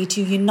challenge will be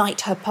to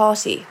unite her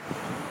party,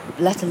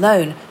 let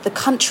alone the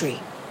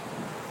country.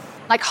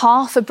 Like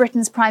half of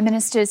Britain's prime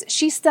ministers,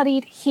 she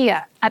studied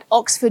here at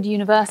Oxford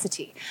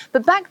University.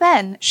 But back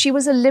then, she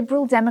was a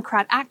Liberal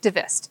Democrat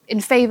activist in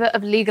favour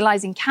of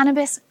legalising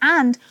cannabis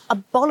and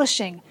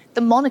abolishing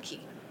the monarchy.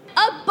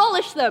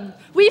 Abolish them!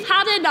 We've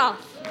had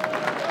enough!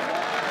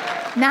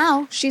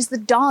 Now she's the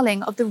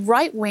darling of the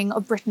right wing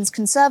of Britain's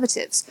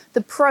Conservatives,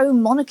 the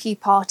pro-monarchy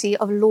party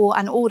of law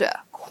and order.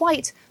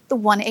 Quite the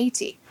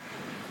 180.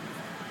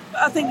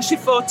 I think she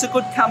fought a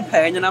good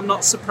campaign, and I'm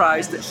not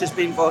surprised that she's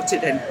been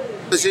voted in.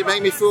 Does it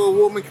make me feel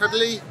warm and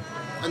cuddly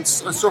and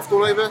soft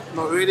all over?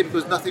 Not really,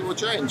 because nothing will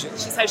change.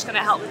 She said she's going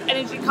to help with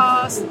energy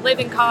costs,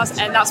 living costs,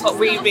 and that's what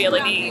we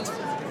really need.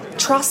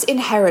 Truss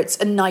inherits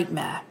a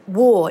nightmare,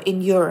 war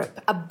in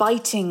Europe, a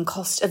biting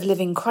cost of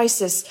living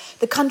crisis,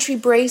 the country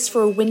braced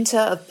for a winter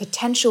of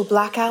potential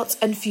blackouts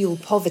and fuel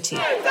poverty.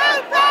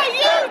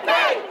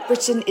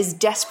 Britain is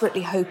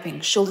desperately hoping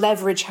she'll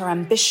leverage her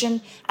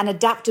ambition and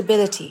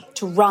adaptability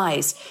to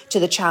rise to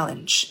the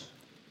challenge.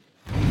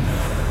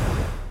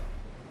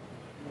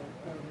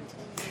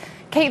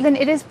 Caitlin,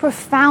 it is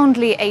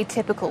profoundly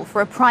atypical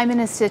for a prime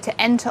minister to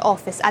enter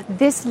office at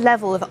this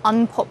level of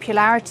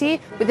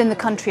unpopularity within the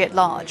country at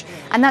large.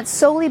 And that's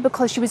solely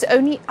because she was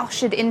only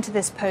ushered into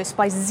this post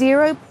by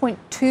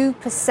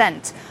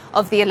 0.2%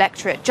 of the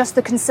electorate, just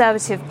the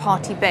Conservative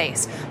Party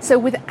base. So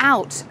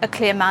without a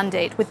clear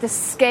mandate, with the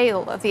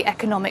scale of the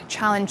economic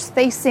challenge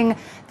facing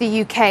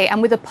the UK,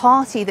 and with a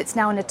party that's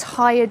now in a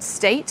tired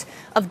state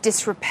of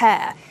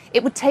disrepair,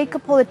 it would take a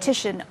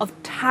politician of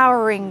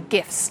towering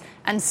gifts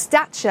and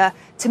stature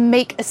to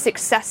make a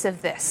success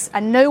of this.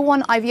 And no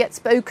one I've yet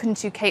spoken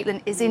to,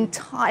 Caitlin, is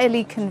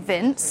entirely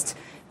convinced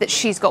that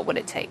she's got what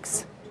it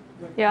takes.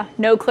 Yeah,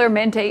 no clear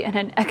mandate and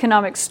an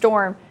economic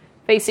storm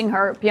facing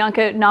her.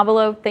 Bianca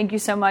Navalo, thank you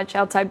so much,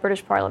 outside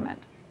British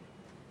Parliament.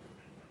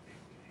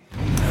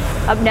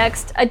 Up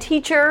next, a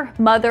teacher,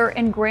 mother,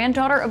 and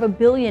granddaughter of a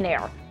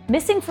billionaire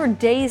missing for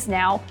days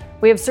now.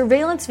 We have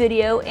surveillance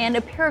video and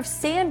a pair of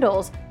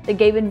sandals that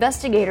gave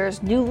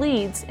investigators new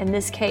leads in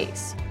this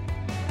case.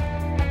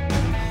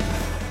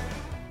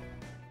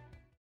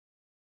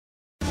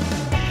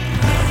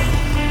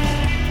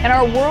 And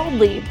our world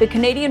lead, the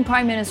Canadian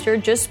Prime Minister,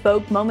 just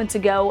spoke moments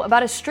ago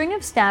about a string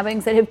of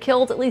stabbings that have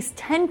killed at least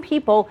 10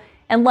 people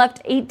and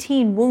left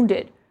 18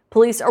 wounded.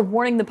 Police are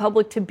warning the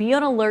public to be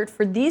on alert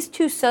for these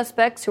two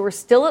suspects who are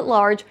still at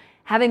large,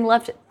 having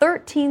left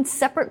 13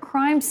 separate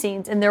crime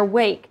scenes in their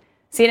wake.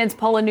 CNN's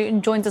Paula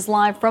Newton joins us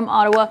live from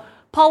Ottawa.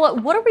 Paula,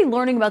 what are we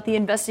learning about the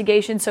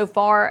investigation so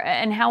far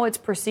and how it's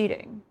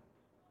proceeding?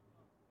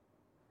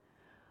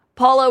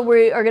 Paula,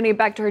 we are going to get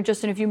back to her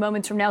just in a few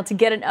moments from now to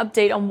get an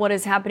update on what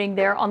is happening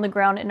there on the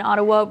ground in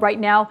Ottawa. Right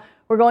now,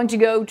 we're going to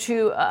go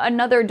to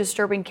another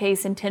disturbing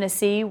case in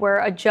Tennessee where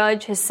a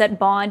judge has set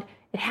bond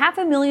at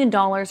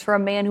 $500,000 for a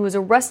man who was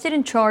arrested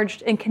and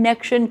charged in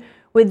connection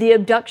with the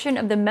abduction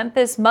of the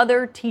Memphis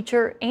mother,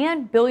 teacher,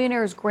 and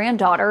billionaire's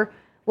granddaughter,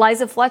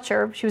 Liza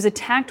Fletcher. She was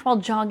attacked while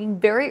jogging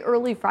very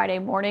early Friday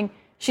morning.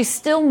 She's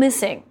still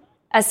missing.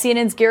 As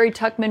CNN's Gary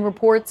Tuckman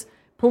reports,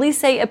 police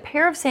say a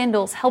pair of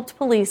sandals helped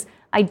police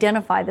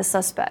identify the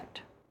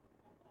suspect.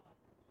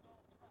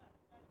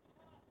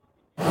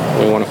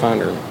 We want to find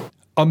her.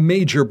 A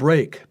major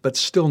break, but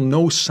still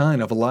no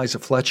sign of Eliza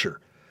Fletcher.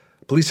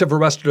 Police have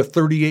arrested a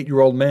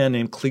 38-year-old man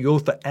named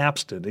Cleotha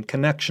Apston in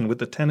connection with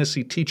the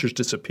Tennessee teacher's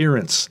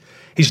disappearance.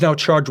 He's now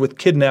charged with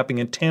kidnapping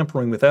and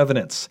tampering with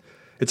evidence.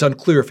 It's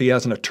unclear if he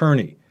has an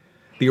attorney.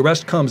 The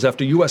arrest comes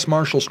after U.S.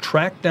 Marshals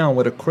tracked down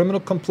what a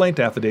criminal complaint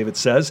affidavit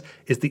says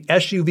is the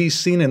SUV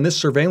seen in this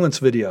surveillance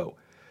video.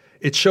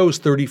 It shows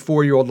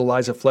 34-year-old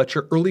Eliza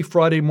Fletcher early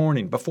Friday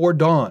morning before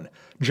dawn,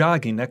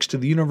 jogging next to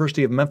the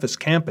University of Memphis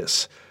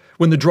campus,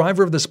 when the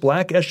driver of this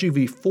black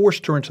SUV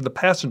forced her into the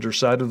passenger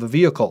side of the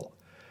vehicle.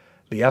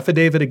 The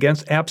affidavit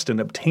against Apston,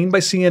 obtained by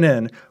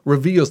CNN,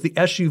 reveals the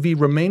SUV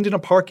remained in a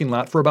parking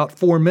lot for about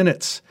 4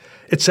 minutes.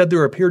 It said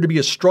there appeared to be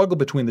a struggle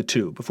between the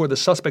two before the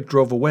suspect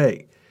drove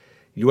away.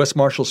 U.S.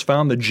 Marshals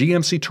found the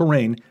GMC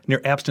Terrain near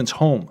Apston's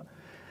home.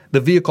 The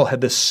vehicle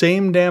had the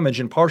same damage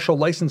and partial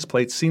license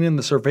plates seen in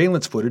the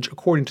surveillance footage,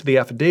 according to the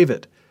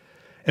affidavit.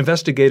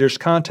 Investigators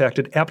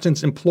contacted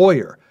Apston's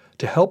employer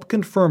to help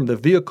confirm the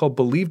vehicle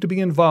believed to be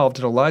involved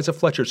in Eliza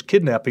Fletcher's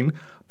kidnapping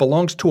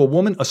belongs to a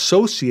woman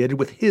associated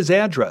with his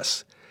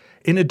address.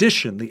 In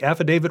addition, the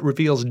affidavit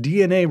reveals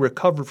DNA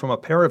recovered from a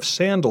pair of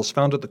sandals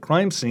found at the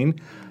crime scene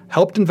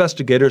helped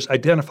investigators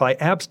identify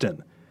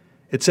Apston.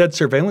 It said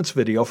surveillance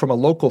video from a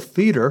local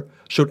theater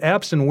showed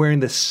Apston wearing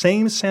the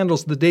same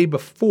sandals the day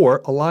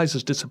before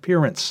Eliza's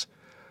disappearance.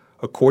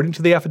 According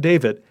to the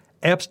affidavit,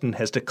 Apston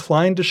has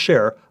declined to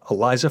share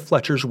Eliza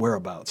Fletcher's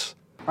whereabouts.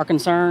 Our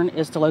concern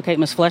is to locate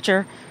Miss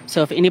Fletcher,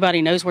 so if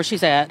anybody knows where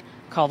she's at,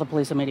 call the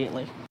police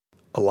immediately.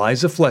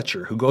 Eliza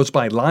Fletcher, who goes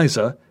by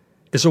Liza,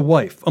 is a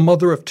wife, a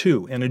mother of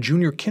two, and a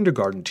junior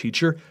kindergarten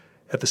teacher,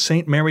 at the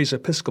St. Mary's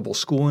Episcopal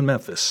School in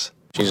Memphis.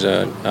 She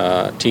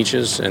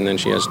teaches, and then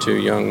she has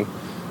 2 young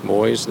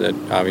boys that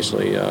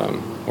obviously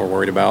we're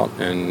worried about,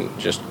 and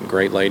just a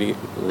great lady,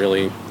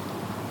 really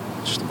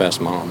just the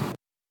best mom.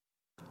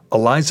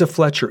 Eliza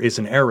Fletcher is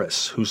an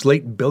heiress whose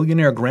late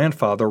billionaire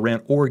grandfather ran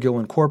Orgill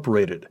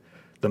Incorporated.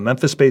 The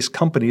Memphis-based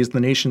company is the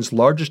nation's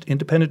largest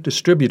independent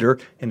distributor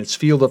in its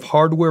field of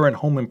hardware and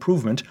home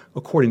improvement,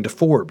 according to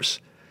Forbes.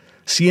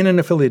 CNN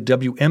affiliate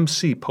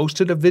WMC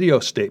posted a video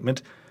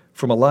statement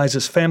from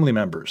Eliza's family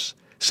members,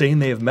 saying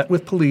they have met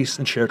with police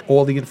and shared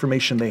all the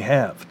information they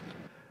have.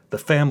 The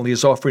family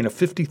is offering a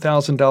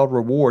 $50,000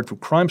 reward through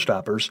Crime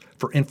Stoppers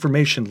for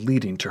information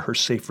leading to her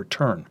safe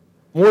return.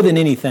 More than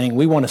anything,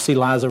 we want to see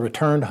Liza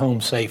returned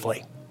home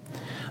safely.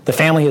 The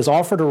family has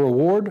offered a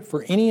reward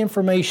for any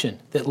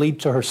information that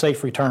leads to her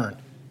safe return.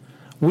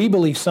 We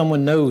believe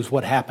someone knows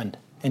what happened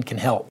and can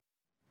help.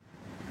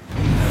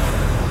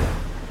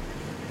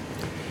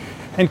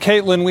 And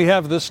Caitlin, we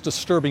have this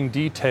disturbing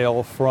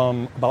detail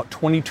from about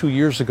 22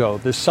 years ago.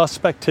 This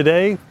suspect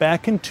today,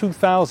 back in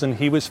 2000,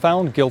 he was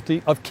found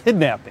guilty of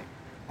kidnapping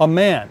a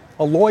man,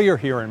 a lawyer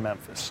here in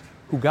Memphis,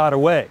 who got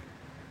away.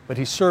 But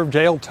he served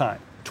jail time,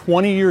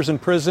 20 years in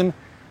prison.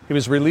 He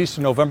was released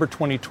in November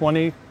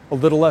 2020, a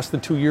little less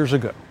than 2 years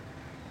ago.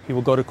 He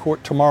will go to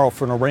court tomorrow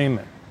for an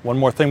arraignment. One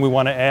more thing we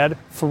want to add,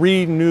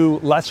 3 new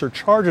lesser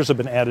charges have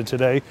been added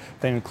today.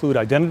 They include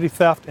identity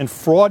theft and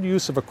fraud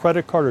use of a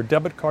credit card or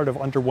debit card of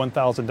under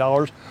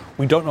 $1,000.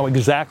 We don't know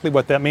exactly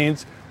what that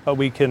means, but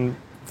we can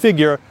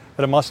figure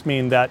that it must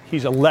mean that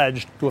he's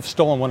alleged to have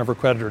stolen one of her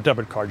credit or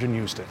debit cards and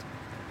used it.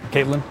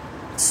 Caitlin?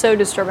 So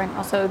disturbing.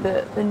 Also,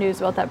 the news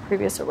about that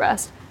previous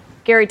arrest.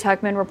 Gary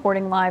Tuckman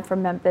reporting live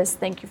from Memphis.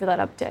 Thank you for that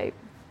update.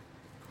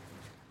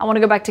 I want to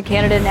go back to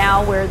Canada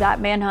now, where that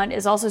manhunt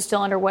is also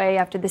still underway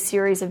after the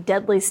series of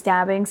deadly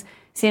stabbings.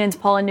 CNN's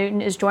Paula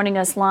Newton is joining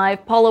us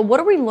live. Paula, what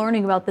are we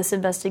learning about this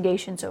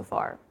investigation so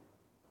far?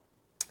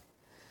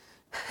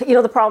 You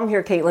know, the problem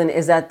here, Caitlin,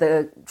 is that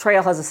the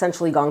trail has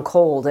essentially gone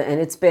cold, and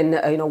it's been,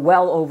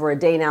 well over a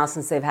day now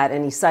since they've had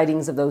any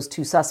sightings of those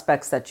 2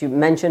 suspects that you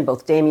mentioned,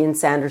 both Damian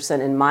Sanderson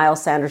and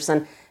Miles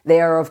Sanderson.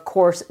 They are, of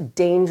course,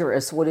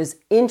 dangerous. What is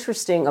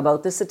interesting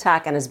about this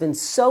attack, and has been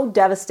so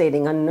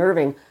devastating,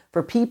 unnerving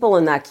for people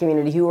in that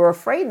community who are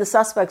afraid the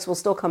suspects will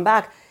still come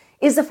back,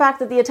 is the fact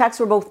that the attacks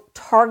were both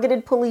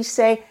targeted, police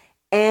say,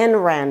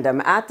 and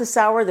random. At this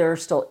hour, there are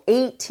still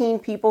 18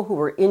 people who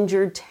were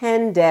injured,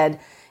 10 dead,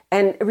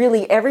 and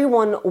really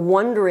everyone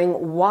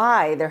wondering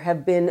why there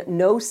have been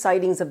no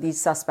sightings of these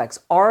suspects.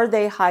 Are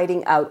they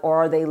hiding out,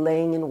 or are they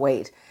laying in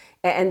wait?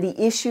 And the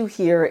issue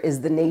here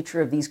is the nature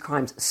of these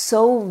crimes.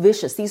 So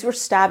vicious. These were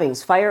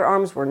stabbings.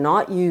 Firearms were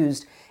not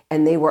used,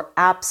 and they were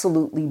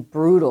absolutely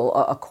brutal,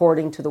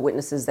 according to the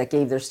witnesses that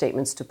gave their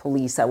statements to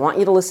police. I want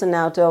you to listen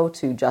now, though,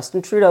 to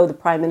Justin Trudeau, the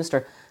Prime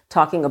Minister,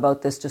 talking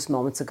about this just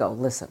moments ago.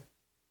 Listen.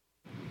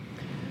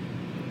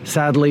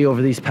 Sadly,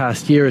 over these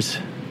past years,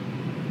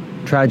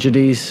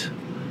 tragedies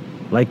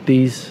like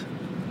these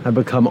have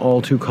become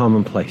all too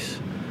commonplace.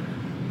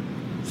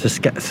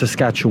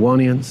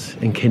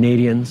 Saskatchewanians and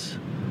Canadians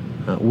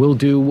will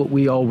do what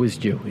we always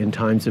do in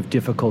times of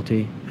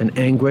difficulty and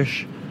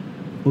anguish.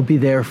 We'll be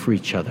there for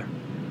each other.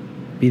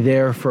 Be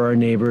there for our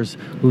neighbors,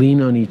 lean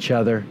on each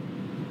other,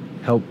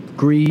 help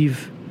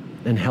grieve,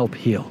 and help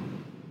heal.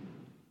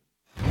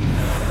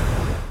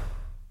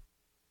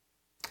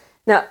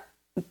 Now,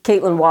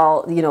 Caitlin,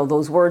 while,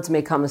 those words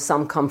may come as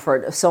some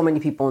comfort, so many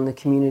people in the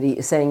community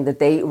are saying that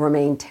they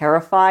remain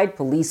terrified.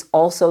 Police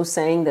also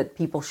saying that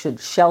people should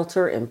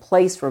shelter in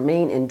place,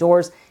 remain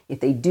indoors. If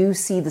they do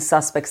see the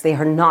suspects, they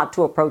are not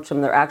to approach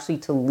them. They're actually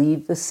to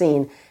leave the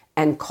scene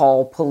and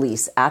call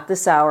police. At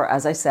this hour,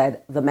 as I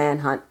said, the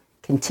manhunt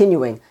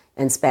continuing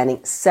and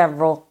spanning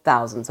several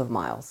thousands of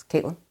miles.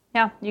 Caitlin?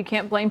 Yeah, you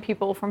can't blame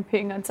people from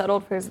being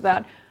unsettled because of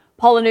that.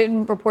 Paula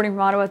Newton reporting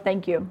from Ottawa.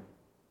 Thank you.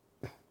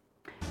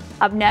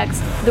 Up next,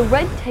 the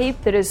red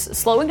tape that is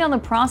slowing down the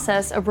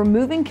process of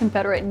removing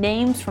Confederate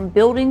names from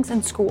buildings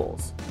and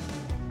schools.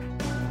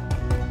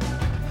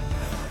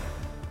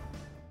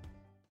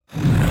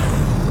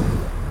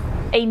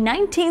 A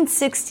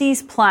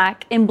 1960s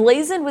plaque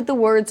emblazoned with the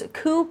words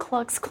Ku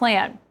Klux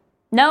Klan.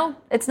 No,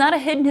 it's not a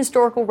hidden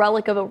historical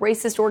relic of a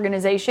racist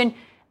organization.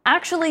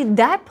 Actually,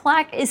 that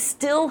plaque is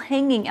still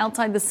hanging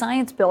outside the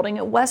Science Building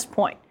at West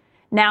Point.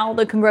 Now,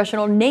 the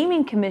Congressional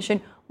Naming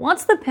Commission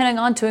wants the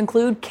Pentagon to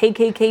include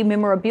KKK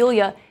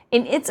memorabilia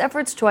in its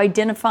efforts to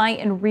identify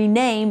and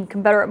rename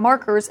Confederate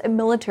markers at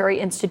military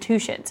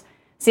institutions.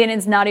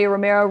 CNN's Nadia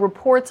Romero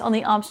reports on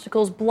the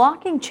obstacles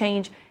blocking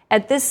change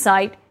at this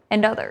site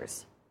and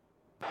others.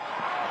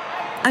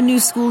 A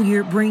new school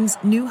year brings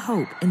new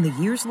hope in the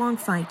years-long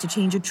fight to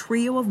change a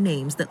trio of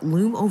names that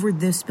loom over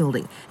this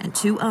building and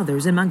 2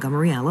 others in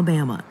Montgomery,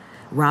 Alabama.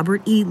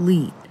 Robert E.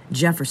 Lee,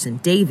 Jefferson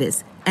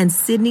Davis, and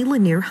Sidney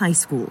Lanier High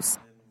Schools.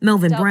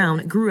 Melvin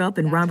Brown grew up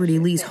in Robert E.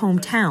 Lee's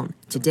hometown.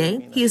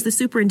 Today, he is the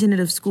superintendent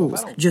of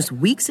schools. Just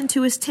weeks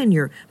into his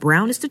tenure,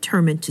 Brown is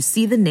determined to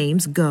see the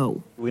names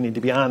go. We need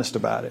to be honest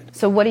about it.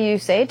 So what do you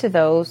say to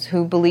those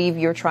who believe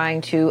you're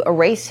trying to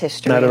erase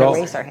history and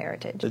erase our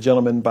heritage? The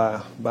gentleman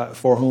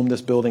for whom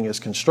this building is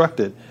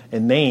constructed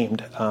and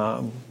named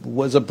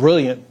was a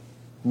brilliant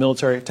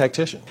military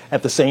tactician.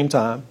 At the same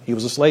time, he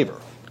was a slaver.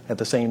 At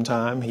the same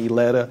time, he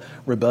led a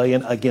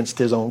rebellion against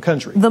his own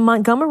country. The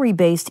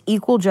Montgomery-based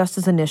Equal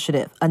Justice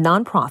Initiative, a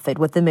nonprofit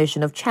with the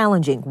mission of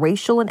challenging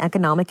racial and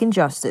economic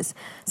injustice,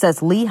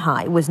 says Lee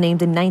High was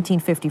named in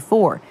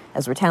 1954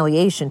 as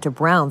retaliation to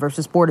Brown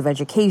versus Board of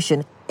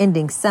Education,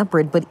 ending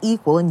separate but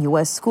equal in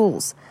U.S.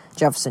 schools.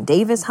 Jefferson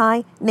Davis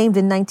High, named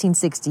in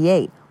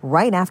 1968,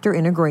 right after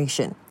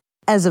integration.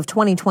 As of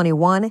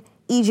 2021,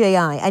 EJI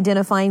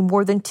identifying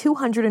more than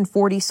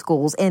 240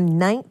 schools in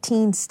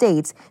 19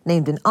 states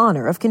named in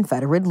honor of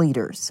Confederate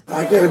leaders.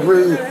 I can't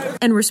breathe.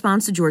 In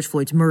response to George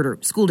Floyd's murder,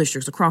 school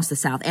districts across the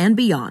South and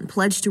beyond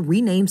pledged to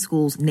rename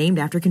schools named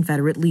after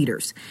Confederate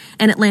leaders.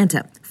 In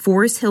Atlanta,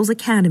 Forest Hills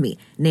Academy,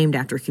 named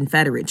after a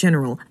Confederate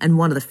general and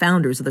one of the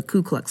founders of the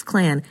Ku Klux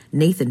Klan,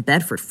 Nathan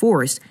Bedford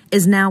Forrest,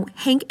 is now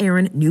Hank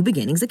Aaron New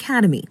Beginnings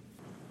Academy.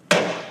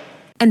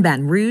 In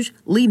Baton Rouge,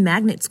 Lee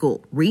Magnet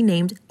School,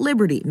 renamed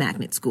Liberty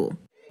Magnet School.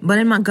 But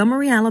in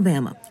Montgomery,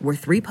 Alabama, where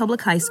 3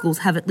 public high schools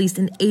have at least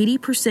an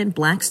 80%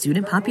 black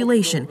student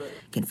population,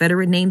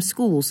 Confederate-named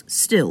schools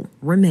still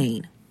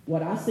remain.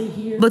 What I see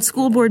here. But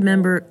school board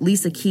member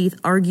Lisa Keith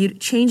argued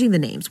changing the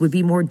names would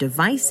be more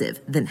divisive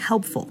than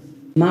helpful.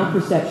 My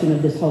perception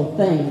of this whole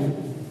thing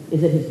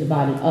is it has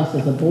divided us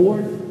as a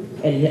board,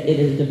 and it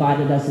has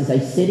divided us as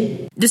a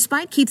city.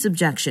 Despite Keith's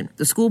objection,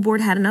 the school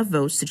board had enough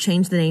votes to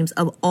change the names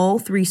of all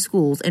 3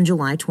 schools in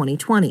July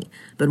 2020.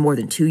 But more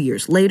than 2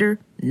 years later,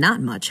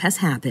 not much has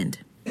happened.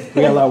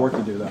 We got a lot of work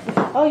to do, though.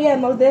 Oh, yeah,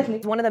 most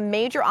definitely. One of the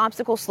major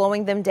obstacles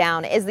slowing them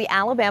down is the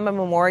Alabama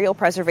Memorial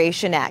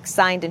Preservation Act,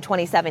 signed in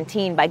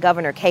 2017 by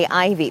Governor Kay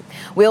Ivey.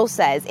 Will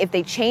says if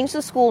they change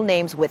the school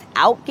names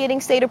without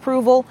getting state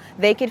approval,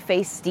 they could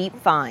face steep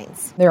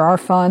fines. There are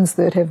funds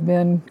that have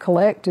been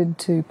collected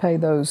to pay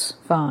those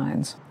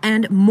fines.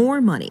 And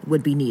more money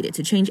would be needed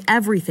to change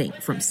everything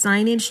from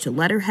signage to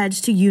letterheads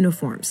to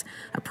uniforms,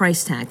 a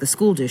price tag the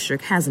school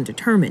district hasn't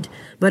determined.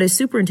 But as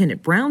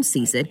Superintendent Brown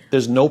sees it,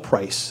 there's no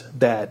price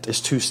that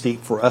is too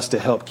steep for us to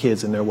help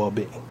kids in their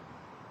well-being.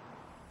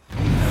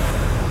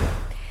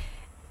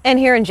 And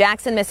here in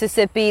Jackson,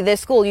 Mississippi, this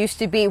school used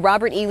to be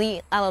Robert E.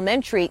 Lee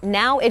Elementary.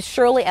 Now it's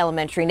Shirley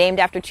Elementary, named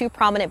after 2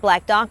 prominent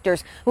black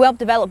doctors who helped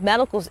develop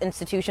medical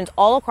institutions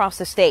all across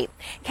the state.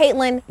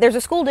 Caitlin, there's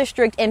a school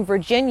district in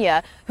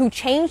Virginia who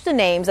changed the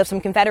names of some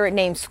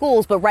Confederate-named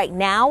schools, but right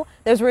now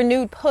there's a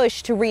renewed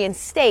push to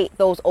reinstate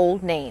those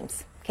old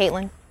names.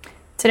 Caitlin?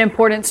 It's an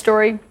important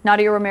story.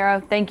 Nadia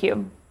Romero, thank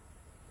you.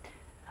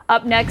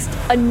 Up next,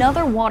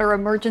 another water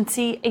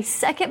emergency. A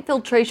second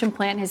filtration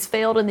plant has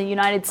failed in the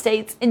United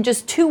States in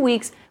just 2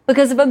 weeks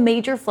because of a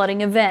major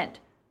flooding event.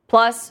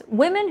 Plus,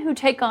 women who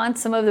take on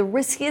some of the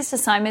riskiest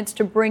assignments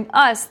to bring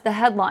us the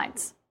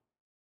headlines.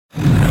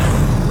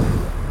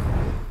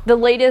 The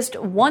latest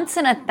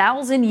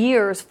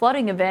once-in-a-thousand-years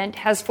flooding event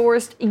has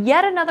forced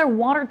yet another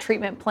water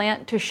treatment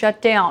plant to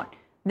shut down.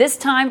 This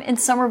time in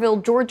Somerville,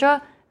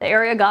 Georgia. The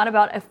area got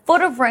about a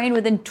foot of rain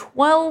within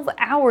 12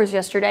 hours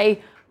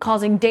yesterday,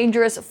 causing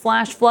dangerous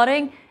flash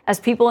flooding, as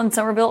people in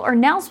Somerville are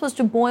now supposed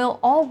to boil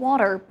all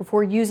water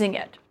before using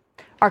it.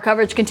 Our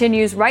coverage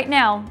continues right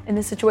now in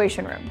the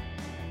Situation Room.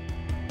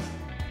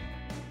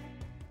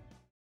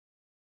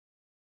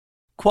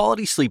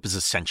 Quality sleep is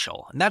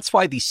essential, and that's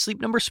why the Sleep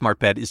Number Smart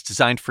Bed is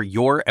designed for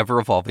your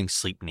ever-evolving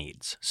sleep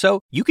needs. So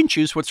you can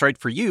choose what's right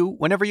for you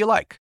whenever you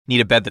like. Need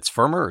a bed that's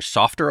firmer or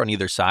softer on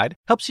either side?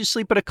 Helps you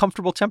sleep at a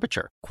comfortable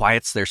temperature.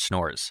 Quiets their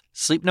snores.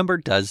 Sleep Number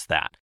does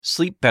that.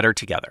 Sleep better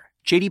together.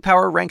 J.D.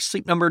 Power ranks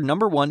Sleep Number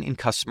 #1 in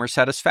customer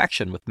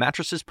satisfaction with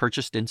mattresses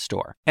purchased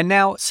in-store. And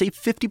now, save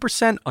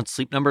 50% on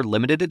Sleep Number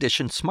limited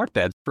edition smart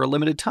beds for a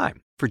limited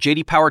time. For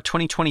J.D. Power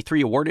 2023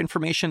 award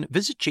information,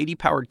 visit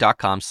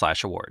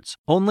jdpower.com/awards.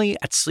 Only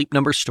at Sleep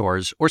Number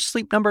stores or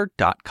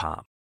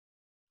sleepnumber.com.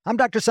 I'm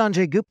Dr.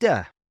 Sanjay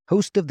Gupta,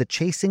 host of the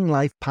Chasing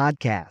Life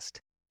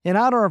podcast. In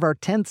honor of our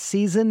 10th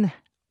season,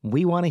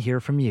 we want to hear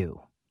from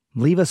you.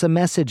 Leave us a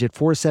message at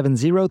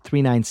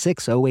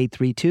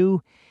 470-396-0832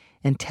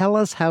 and tell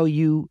us how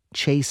you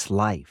chase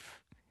life.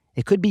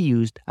 It could be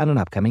used on an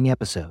upcoming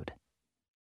episode.